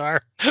 episodes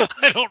are,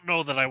 I don't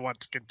know that I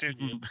want to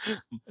continue.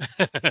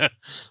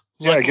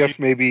 Yeah, I guess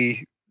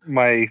maybe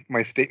my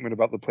statement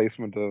about the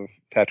placement of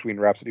Tatooine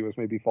Rhapsody was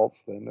maybe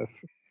false then,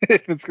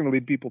 if it's going to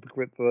lead people to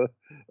quit the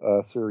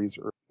series,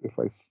 or if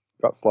I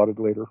got slotted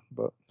later.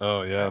 But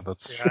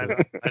that's true.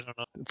 I don't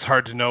know. It's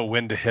hard to know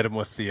when to hit him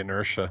with the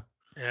inertia.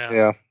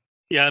 Yeah.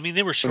 I mean,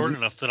 they were short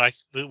enough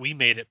that we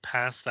made it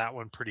past that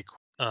one pretty quick.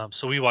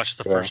 So we watched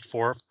the first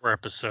four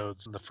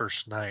episodes in the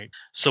first night.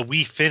 So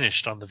we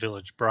finished on The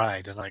Village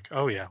Bride, and like,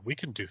 oh yeah, we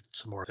can do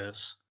some more of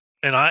this.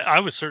 And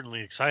I was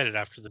certainly excited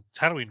after the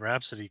Tatooine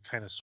Rhapsody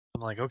kind of.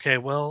 I'm like, okay,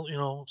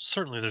 well,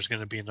 certainly there's going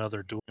to be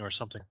another duel or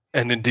something.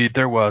 And indeed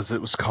there was. It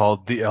was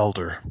called The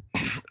Elder.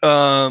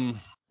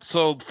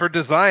 So for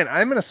design,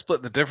 I'm going to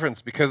split the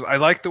difference because I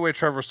like the way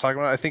Trevor's talking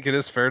about it. I think it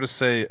is fair to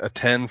say a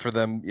 10 for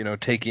them,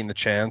 taking the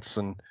chance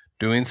and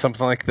doing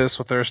something like this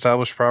with their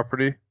established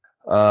property.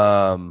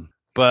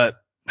 But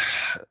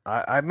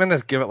I'm going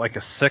to give it like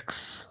a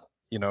 6,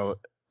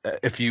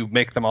 if you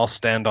make them all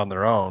stand on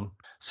their own.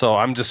 So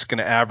I'm just going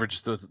to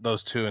average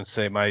those two and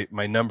say my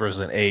number is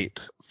an 8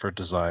 for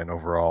design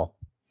overall.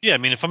 Yeah, I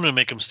mean, if I'm going to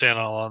make them stand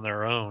all on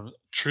their own,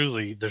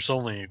 truly, there's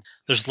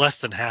less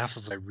than half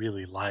of it I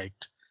really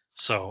liked.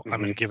 So I'm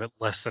going to give it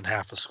less than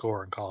half a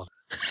score and call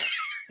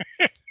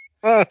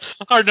it.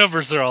 Our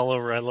numbers are all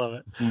over. I love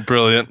it.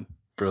 Brilliant.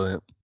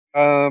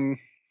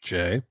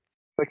 Jay?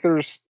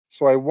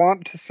 So I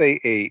want to say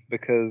 8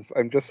 because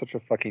I'm just such a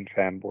fucking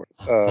fanboy.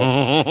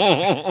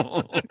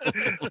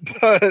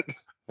 But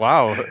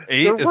wow,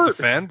 8 is the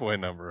fanboy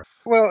number.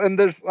 Well,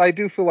 and I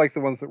do feel like the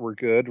ones that were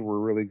good were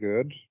really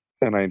good,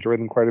 and I enjoyed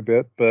them quite a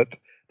bit. But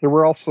there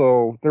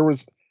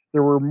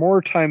were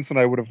more times than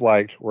I would have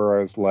liked where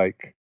I was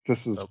like,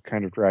 this is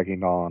kind of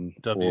dragging on.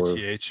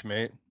 WTH,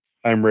 mate.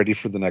 I'm ready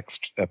for the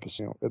next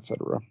episode,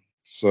 etc.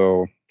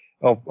 So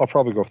I'll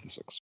probably go for the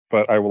 6.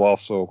 But I will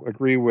also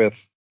agree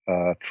with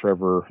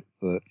Trevor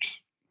that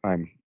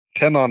I'm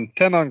 10 on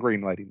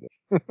greenlighting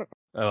this.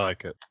 I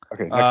like it.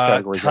 Okay, next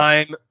category.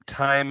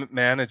 Time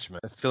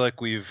management. I feel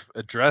like we've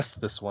addressed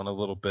this one a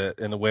little bit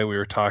in the way we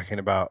were talking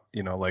about,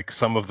 like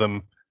some of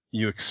them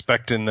you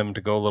expecting them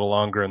to go a little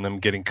longer and them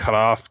getting cut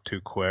off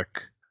too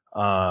quick.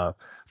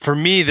 For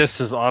me,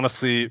 this is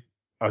honestly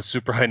a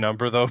super high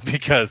number though,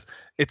 because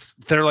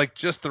they're like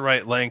just the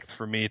right length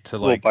for me to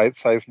like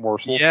bite-sized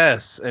morsels.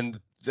 Yes, and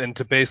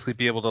to basically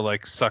be able to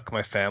like suck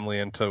my family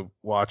into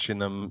watching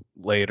them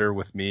later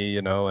with me,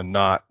 and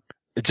not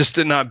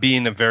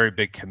being a very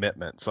big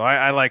commitment. So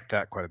I like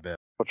that quite a bit.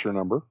 What's your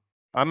number?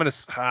 I'm gonna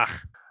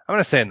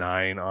say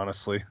 9,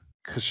 honestly,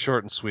 because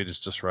short and sweet is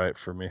just right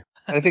for me.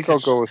 I think I'll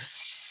go with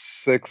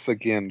 6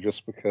 again,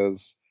 just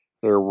because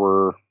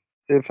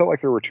it felt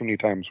like there were too many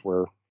times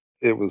where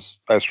I was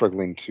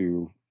struggling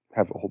to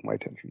have it hold my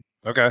attention.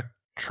 Okay,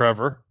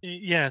 Trevor.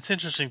 Yeah, it's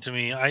interesting to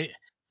me.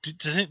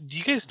 Do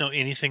you guys know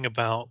anything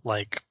about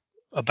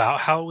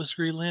how it was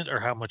greenlit or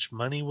how much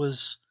money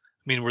was?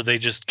 I mean, were they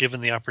just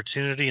given the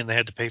opportunity and they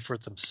had to pay for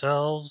it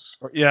themselves?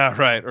 Yeah,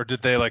 right. Or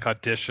did they like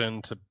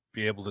audition to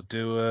be able to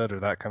do it or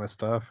that kind of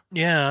stuff?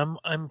 Yeah,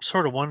 I'm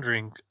sort of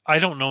wondering. I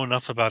don't know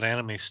enough about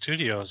anime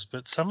studios,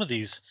 but some of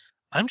these,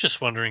 I'm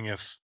just wondering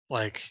if,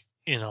 like,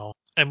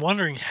 I'm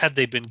wondering had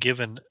they been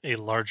given a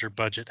larger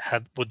budget,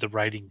 would the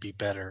writing be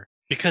better?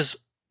 Because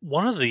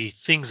one of the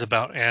things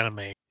about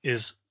anime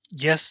is,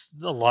 yes,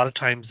 a lot of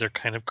times they're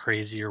kind of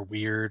crazy or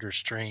weird or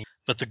strange,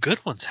 but the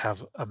good ones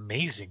have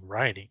amazing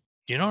writing.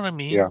 You know what I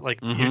mean? Yeah. Like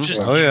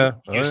Mm-hmm. Oh yeah.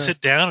 you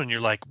sit down and you're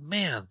like,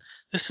 man,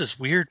 this is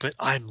weird, but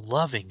I'm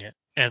loving it.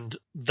 And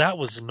that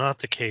was not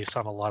the case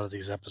on a lot of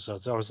these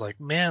episodes. I was like,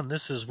 man,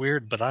 this is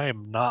weird, but I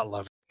am not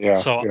loving it. Yeah.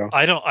 So Yeah.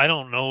 I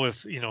don't know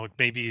if,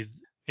 maybe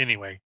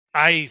anyway.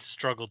 I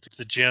struggled to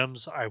the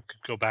gems. I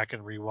could go back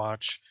and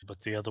rewatch, but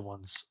the other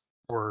ones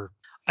were.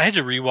 I had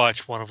to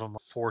rewatch one of them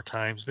 4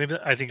 times. Maybe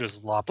I think it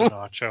was La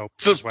Panacho, which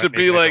So is why to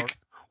maybe be I don't. like,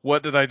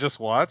 what did I just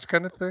watch,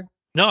 kind of thing?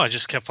 No, I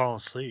just kept falling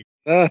asleep.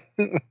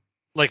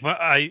 Like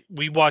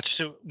we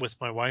watched it with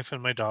my wife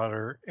and my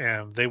daughter,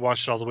 and they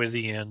watched it all the way to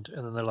the end,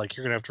 and then they're like,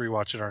 "You're gonna have to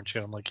rewatch it, aren't you?"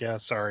 And I'm like, "Yeah,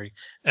 sorry."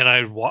 And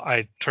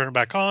I'd turn it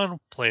back on,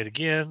 play it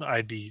again.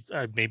 I'd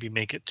maybe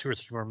make it 2 or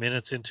 3 more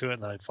minutes into it,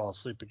 and then I'd fall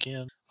asleep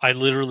again. I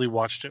literally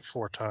watched it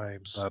 4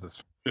 times That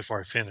is. before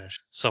I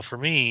finished. So for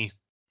me,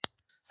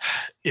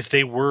 if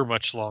they were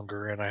much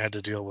longer and I had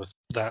to deal with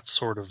that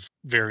sort of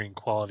varying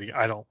quality,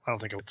 I don't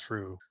think I went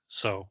through.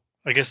 So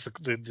I guess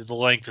the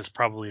length is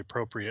probably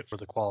appropriate for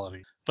the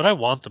quality, but I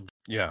want them.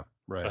 Yeah.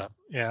 Right. But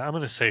yeah, I'm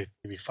gonna say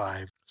maybe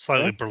 5,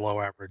 slightly Okay.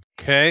 below average.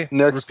 Okay.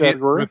 Next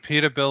category.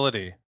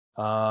 Repeatability.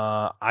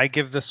 I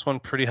give this one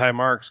pretty high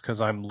marks because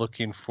I'm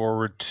looking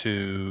forward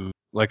to,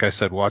 like I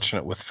said, watching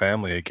it with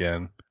family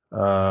again.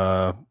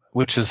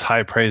 Which is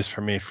high praise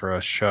for me for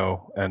a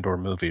show and or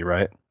movie,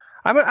 right?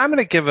 I'm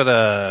gonna give it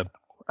a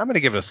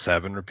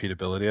 7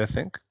 repeatability, I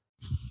think.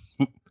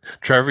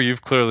 Trevor,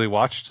 you've clearly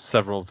watched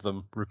several of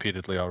them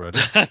repeatedly already.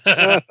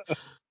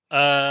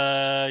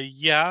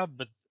 Yeah,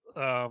 but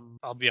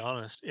I'll be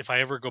honest. If I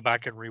ever go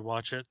back and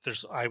rewatch it,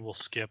 I will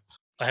skip.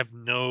 I have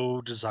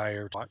no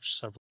desire to watch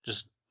several.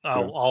 Just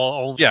I'll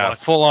only Yeah, watch.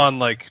 full on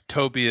like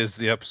Toby is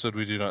the episode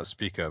we do not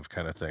speak of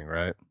kind of thing,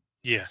 right?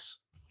 Yes.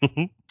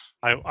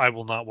 I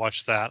will not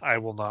watch that. I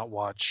will not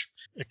watch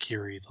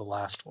Akiri, the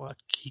last one.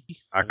 Kiki?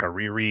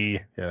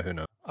 Akariri. Yeah, who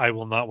knows? I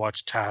will not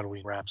watch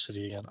Tatooine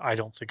Rhapsody again. I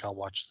don't think I'll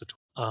watch the.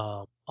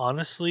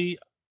 Honestly,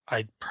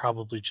 I'd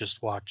probably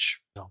just watch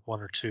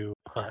 1 or 2.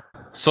 But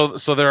So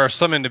there are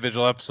some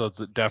individual episodes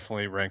that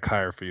definitely rank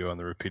higher for you on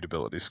the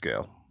repeatability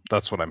scale.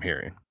 That's what I'm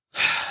hearing.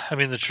 I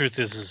mean, the truth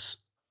is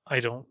I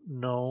don't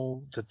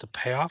know that the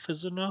payoff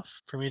is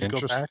enough for me to go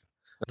Interesting. back.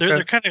 Okay.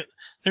 They're kind of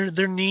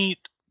they're neat.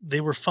 They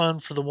were fun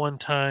for the one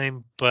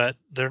time, but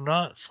they're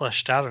not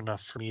fleshed out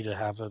enough for me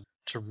to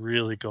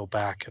really go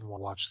back and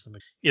watch them.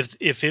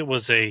 If it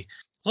was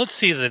let's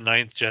see, the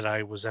Ninth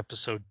Jedi was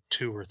episode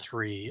 2 or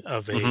 3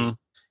 of Mhm.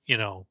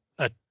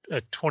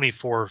 a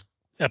 24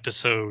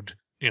 episode,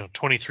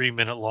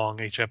 23-minute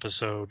long each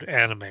episode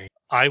anime,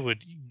 I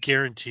would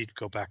guarantee to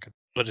go back.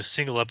 But a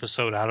single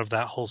episode out of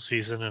that whole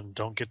season and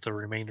don't get the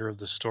remainder of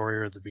the story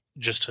or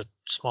just a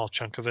small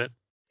chunk of it.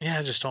 Yeah,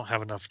 I just don't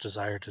have enough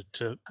desire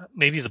to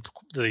maybe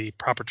the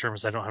proper term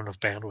is I don't have enough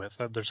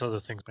bandwidth. There's other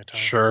things in my time.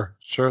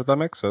 Sure, that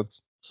makes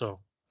sense. So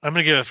I'm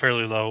gonna give it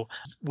fairly low,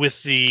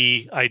 with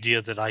the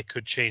idea that I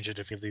could change it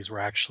if any of these were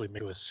actually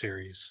made to a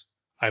series.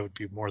 I would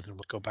be more than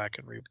willing to go back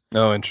and read.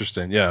 Oh,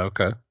 interesting. Yeah,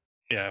 okay.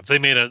 Yeah, if they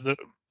made the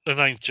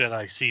Ninth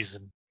Jedi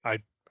season,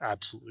 I'd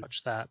absolutely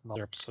watch that and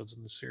other episodes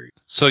in the series.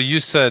 So you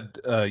said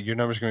your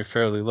number's going to be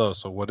fairly low.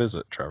 So what is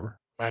it, Trevor?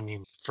 I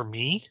mean, for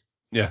me,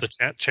 Yeah. the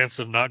chance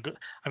of not good.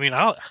 I mean,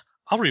 I'll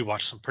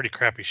rewatch some pretty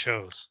crappy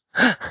shows.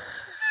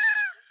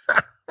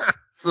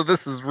 So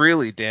this is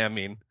really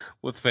damning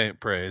with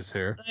faint praise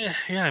here.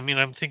 Yeah, I mean,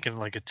 I'm thinking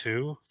like a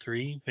 2,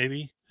 3,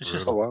 maybe. It's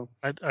just Oh, wow.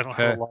 I don't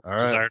Okay, have a lot all of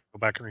right. desire to go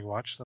back and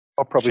rewatch them.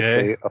 I'll probably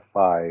Jay? say a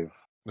 5.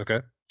 Okay.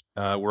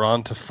 We're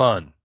on to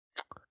fun.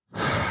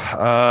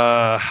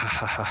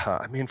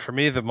 I mean, for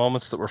me, the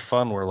moments that were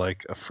fun were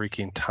like a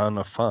freaking ton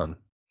of fun.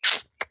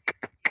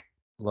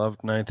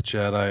 Loved Ninth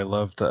Jedi.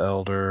 Loved The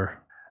Elder.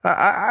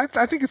 I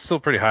think it's still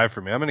pretty high for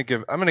me. I'm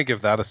gonna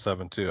give that a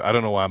 7 too. I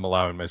don't know why I'm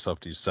allowing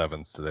myself to use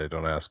 7s today.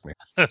 Don't ask me.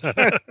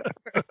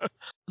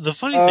 The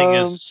funny thing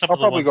is, some I'll of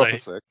the probably ones go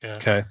for 6. yeah.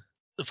 Okay.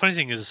 The funny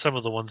thing is, some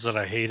of the ones that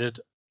I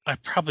hated, I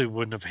probably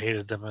wouldn't have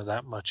hated them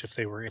that much if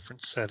they were in a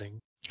different setting.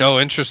 Oh,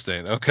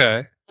 interesting.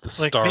 Okay. The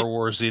Like Star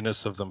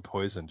Warsiness of them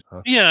poisoned.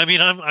 Huh? Yeah, I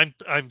mean,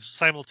 I'm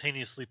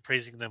simultaneously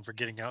praising them for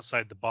getting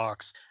outside the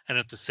box, and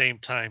at the same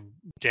time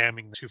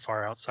damning them too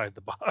far outside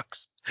the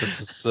box.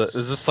 Is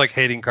this like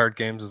hating card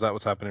games? Is that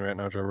what's happening right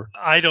now, Trevor?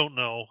 I don't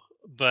know,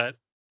 but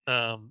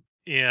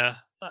yeah,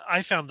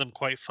 I found them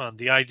quite fun.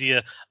 The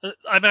idea,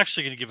 I'm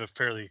actually going to give a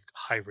fairly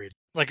high rating.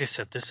 Like I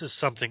said, this is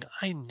something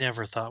I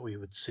never thought we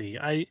would see.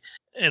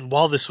 And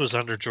while this was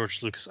under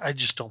George Lucas, I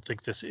just don't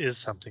think this is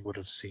something we would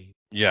have seen.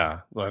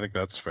 Yeah, well, I think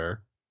that's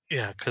fair.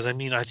 Yeah, because I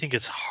mean, I think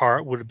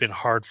would have been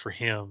hard for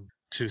him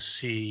to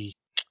see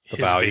The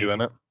value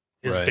in it.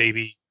 his Right.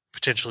 baby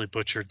potentially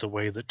butchered the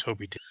way that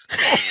Toby did.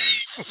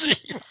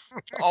 Jeez.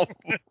 Oh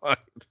my.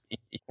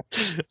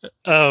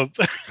 Um,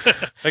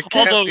 I can't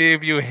although,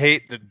 believe you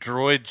hate the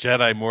droid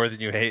Jedi more than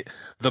you hate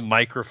the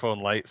microphone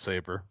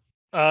lightsaber.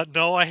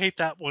 no, I hate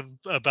that one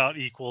about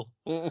equal.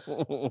 The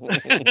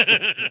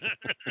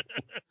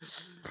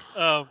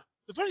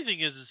funny thing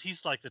is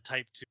he's like the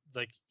type two.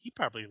 Like he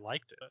probably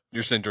liked it.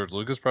 You're saying George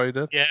Lucas probably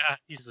did? Yeah,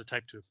 he's the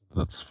type two.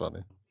 That's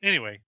funny.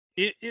 Anyway,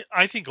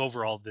 I think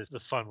overall the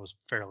fun was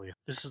fairly.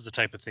 This is the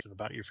type of thing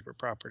about your favorite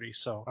property,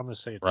 so I'm gonna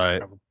say it's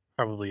Right.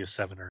 probably a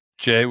 7 or.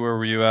 Jay, where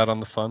were you at on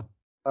the fun?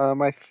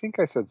 I think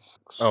I said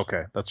 6.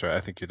 Okay, that's right.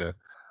 I think you did.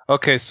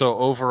 Okay, so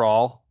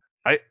overall,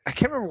 I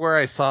can't remember where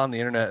I saw on the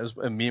internet. It was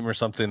a meme or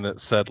something that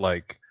said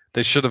like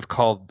they should have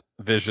called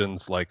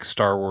Visions like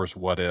Star Wars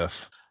What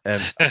If.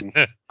 And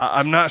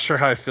I'm not sure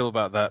how I feel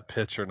about that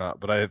pitch or not,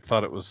 but I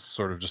thought it was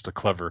sort of just a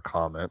clever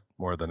comment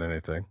more than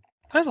anything.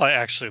 I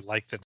actually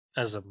like that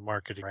as a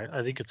marketing. Right?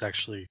 I think it's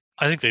actually.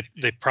 I think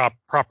they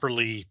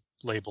properly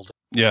labeled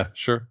it. Yeah,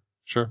 sure.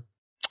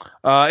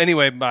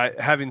 Anyway,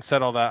 having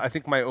said all that, I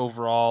think my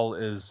overall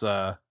is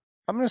I'm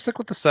gonna stick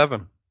with the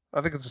 7.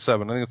 I think it's a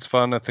 7. I think it's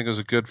fun. I think it was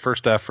a good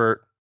first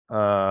effort.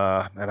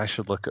 And I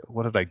should look at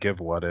what did I give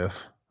What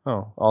If?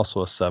 Oh,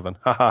 also a 7.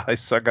 Haha, I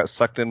got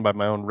sucked in by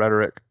my own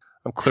rhetoric.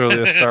 I'm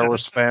clearly a Star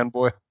Wars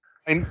fanboy.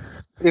 And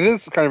it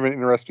is kind of an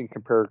interesting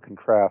compare and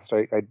contrast.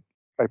 I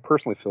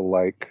personally feel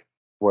like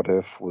What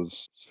If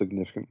was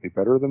significantly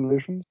better than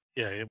Visions.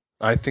 Yeah.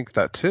 I think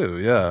that too.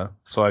 Yeah.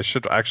 So I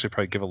should actually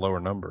probably give a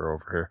lower number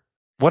over here.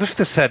 What if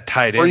this had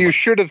tied in? Or you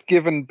should have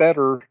given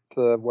better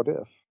to What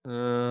If.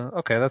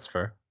 Okay, that's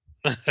fair.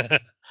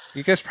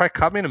 You guys probably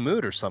caught me in a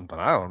mood or something.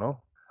 I don't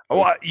know.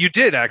 Oh, you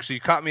did actually.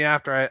 You caught me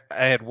after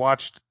I had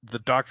watched the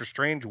Doctor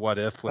Strange What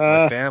If with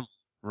my family.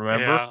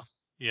 Remember?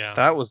 Yeah.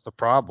 That was the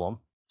problem.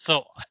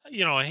 So,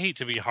 I hate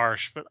to be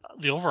harsh, but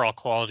the overall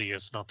quality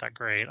is not that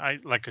great.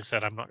 Like I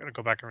said, I'm not going to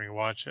go back and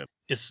rewatch it.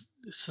 It's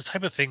the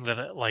type of thing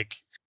that like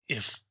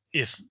if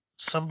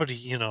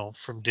somebody,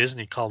 from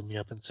Disney called me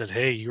up and said,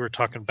 "Hey, you were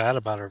talking bad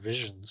about our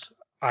Visions,"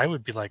 I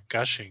would be like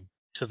gushing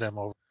to them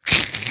over,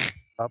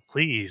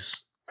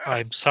 please.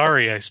 I'm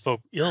sorry I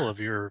spoke ill of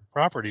your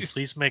property.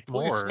 Please make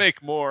more. Please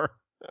make more.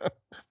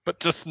 But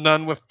just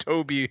none with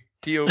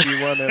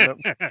TOB1 in them.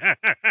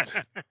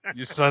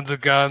 You sons of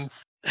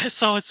guns.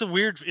 So it's a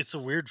weird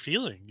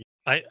feeling.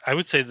 I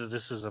would say that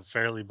this is a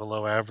fairly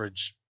below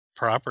average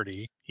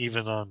property,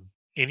 even on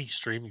any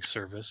streaming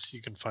service.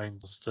 You can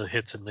find the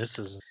hits and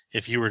misses.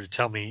 If you were to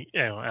tell me,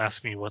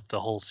 ask me what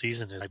the whole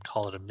season is, I'd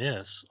call it a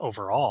miss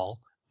overall.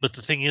 But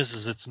the thing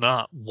is it's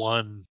not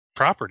one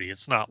property.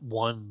 It's not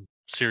one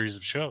series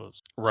of shows.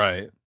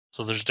 Right.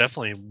 So there's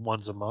definitely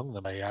ones among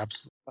them. I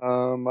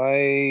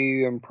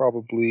am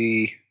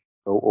probably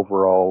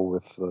overall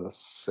with a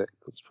 6.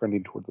 It's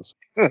trending toward this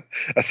a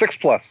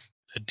 6+.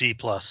 A D+.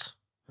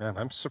 Man,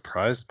 I'm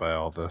surprised by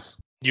all this.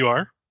 You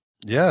are?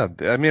 Yeah,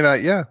 I mean,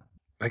 I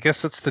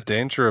guess it's the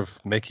danger of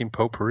making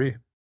potpourri.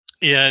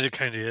 Yeah, it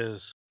kind of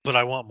is. But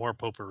I want more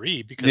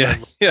potpourri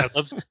because I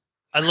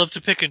love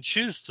to pick and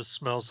choose the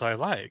smells I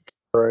like.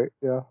 Right.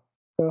 Yeah.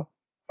 All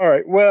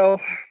right.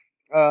 Well,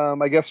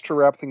 I guess to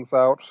wrap things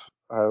out,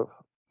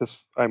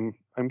 I'm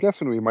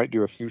guessing we might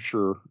do a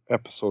future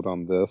episode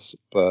on this,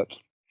 but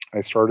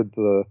I started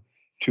the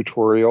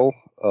tutorial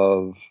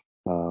of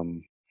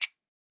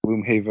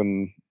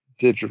Gloomhaven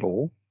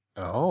Digital.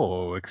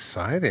 Oh,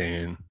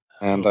 exciting!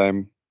 And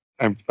I'm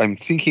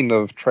thinking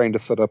of trying to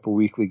set up a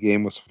weekly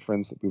game with some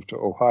friends that moved to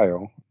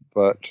Ohio,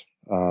 but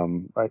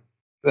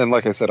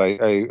like I said,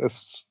 I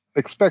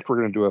expect we're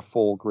going to do a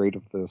full grade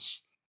of this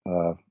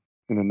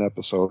in an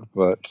episode.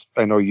 But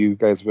I know you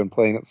guys have been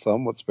playing it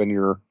some. What's been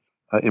your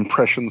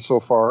impressions so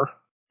far?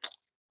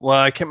 Well,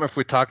 I can't remember if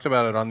we talked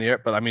about it on the air,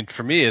 but I mean,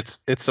 for me,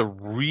 it's a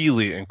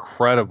really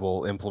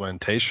incredible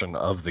implementation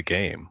of the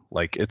game.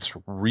 Like, it's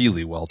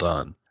really well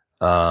done.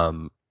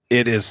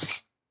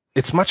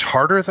 It's much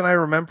harder than I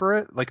remember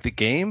it, like the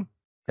game,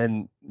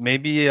 and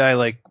maybe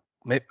I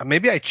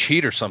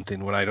cheat or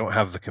something when I don't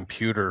have the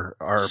computer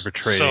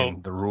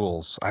arbitrating the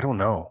rules. I don't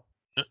know.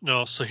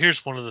 No, so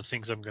here's one of the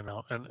things I'm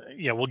gonna, and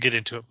yeah, we'll get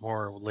into it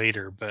more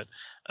later, but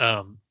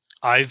I'm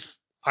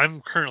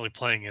currently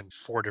playing in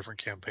 4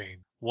 different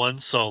campaigns. One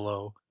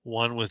solo,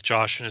 one with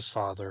Josh and his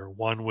father,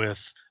 one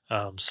with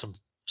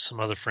some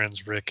other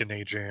friends, Rick and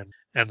Adrian,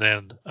 and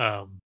then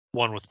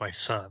one with my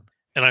son.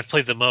 And I've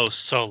played the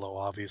most solo,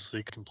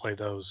 obviously. Can play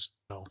those.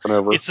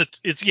 Whenever. It's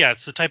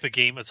the type of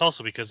game. It's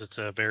also because it's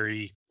a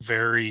very,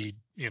 very,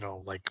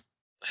 like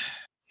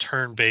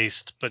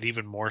turn-based, but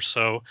even more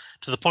so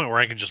to the point where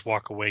I can just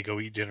walk away, go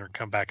eat dinner,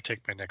 come back,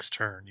 take my next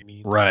turn. You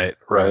mean? Right.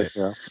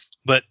 Yeah.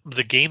 But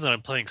the game that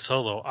I'm playing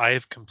solo, I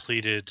have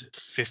completed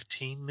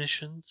 15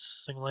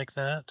 missions, something like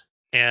that.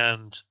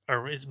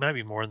 Or it might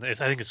be more than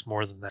that. I think it's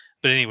more than that.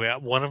 But anyway,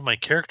 one of my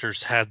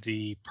characters had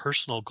the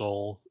personal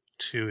goal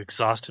to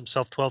exhaust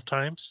himself 12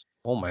 times.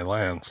 Oh, my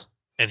lands.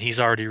 And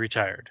he's already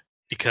retired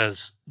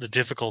because the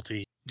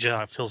difficulty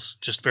feels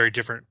just very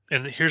different.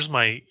 And here's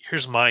my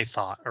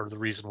thought, or the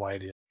reason why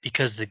it is.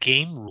 Because the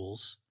game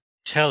rules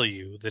tell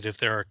you that if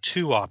there are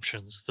 2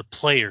 options, the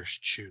players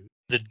choose.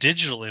 The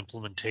digital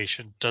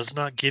implementation does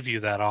not give you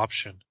that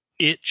option.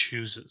 It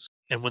chooses.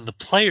 And when the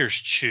players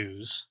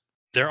choose,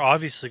 they're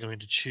obviously going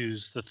to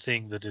choose the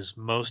thing that is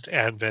most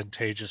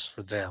advantageous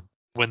for them.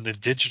 When the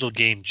digital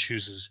game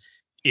chooses,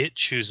 it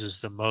chooses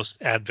the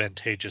most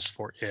advantageous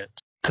for it.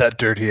 That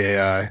dirty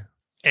AI.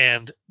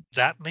 And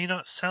that may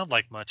not sound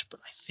like much,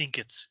 but I think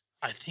it's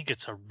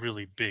a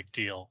really big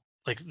deal.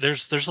 Like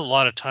there's a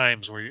lot of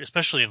times where,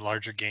 especially in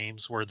larger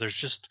games, where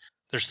there's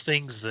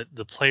things that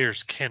the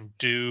players can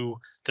do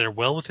that are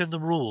well within the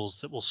rules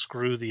that will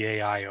screw the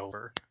AI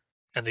over.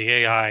 And the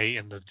AI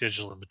in the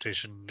digital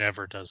imitation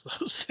never does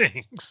those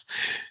things.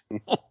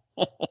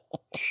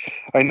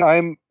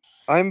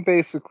 I'm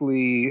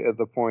basically at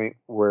the point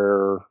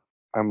where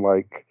I'm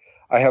like,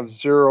 I have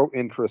zero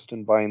interest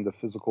in buying the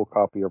physical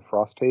copy of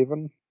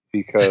Frosthaven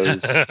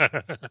because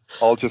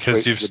I'll just wait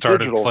Because for you've the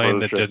started digital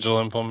playing version. the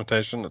digital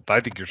implementation. I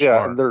think you're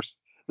Yeah, smart. and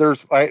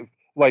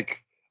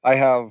I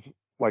have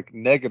like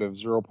negative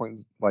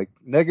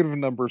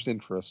numbers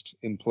interest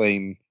in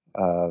playing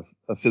a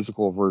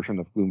physical version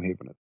of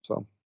Gloomhaven.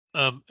 So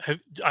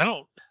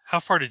How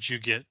far did you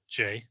get,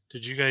 Jay?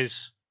 Did you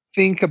guys,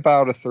 think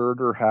about a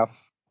third or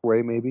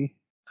halfway maybe.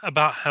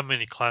 about how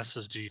many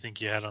classes do you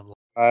think you had on?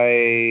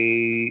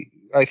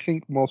 I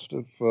think most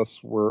of us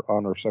were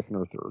on our second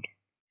or third.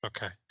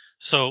 Okay.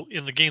 So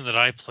in the game that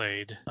I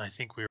played, I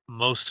think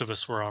most of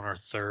us were on our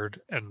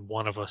third, and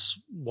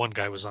one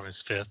guy was on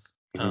his fifth.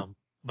 Mhm.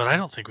 But I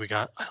don't think we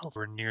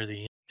were near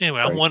the end.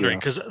 Anyway, I'm Right, wondering, yeah.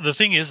 because the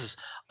thing is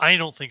I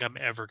don't think I'm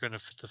ever going to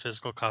fit the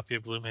physical copy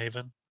of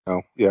Gloomhaven.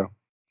 Oh, yeah.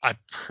 I'm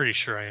pretty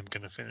sure I am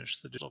going to finish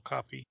the digital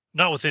copy.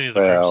 Not with any of the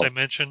groups Well, I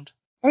mentioned.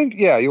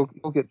 yeah, you'll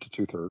get to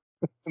 2/3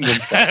 and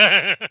then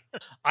stop.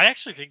 I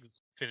actually think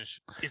it's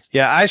finished.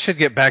 Yeah, I should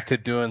get back to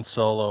doing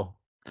solo.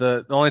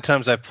 The only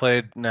times I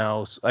played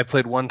now, I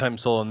played one time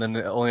solo, and then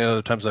the only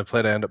other times I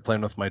played, I end up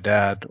playing with my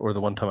dad, or the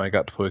one time I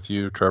got to play with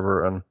you,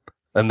 Trevor.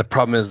 And the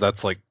problem is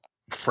that's like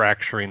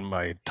fracturing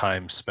my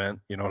time spent.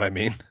 You know what I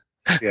mean?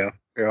 Yeah.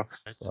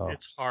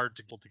 It's hard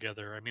to pull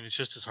together. I mean, it's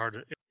just as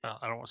hard.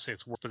 I don't want to say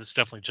it's work, but it's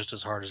definitely just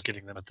as hard as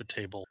getting them at the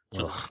table.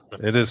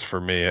 It is for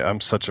me.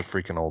 I'm such a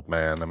freaking old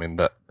man. I mean,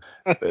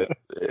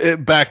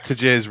 back to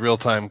Jay's real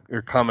time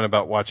or comment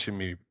about watching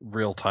me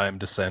real time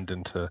descend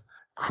into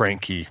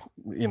cranky,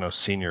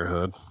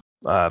 seniorhood.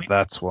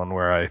 That's one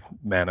where I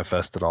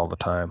manifest it all the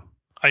time.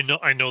 I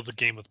know the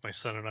game with my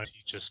son, and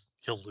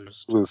he'll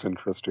lose. Lose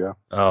interest, yeah.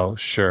 Oh,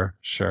 sure.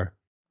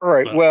 All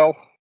right, But well.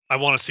 I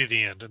want to see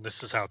the end, and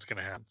this is how it's going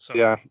to happen. So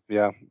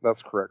Yeah,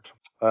 that's correct.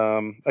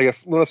 I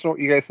guess let us know what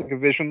you guys think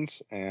of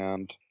Visions,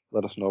 and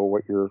let us know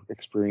what your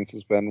experience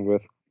has been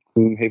with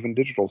Gloomhaven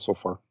Digital so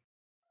far.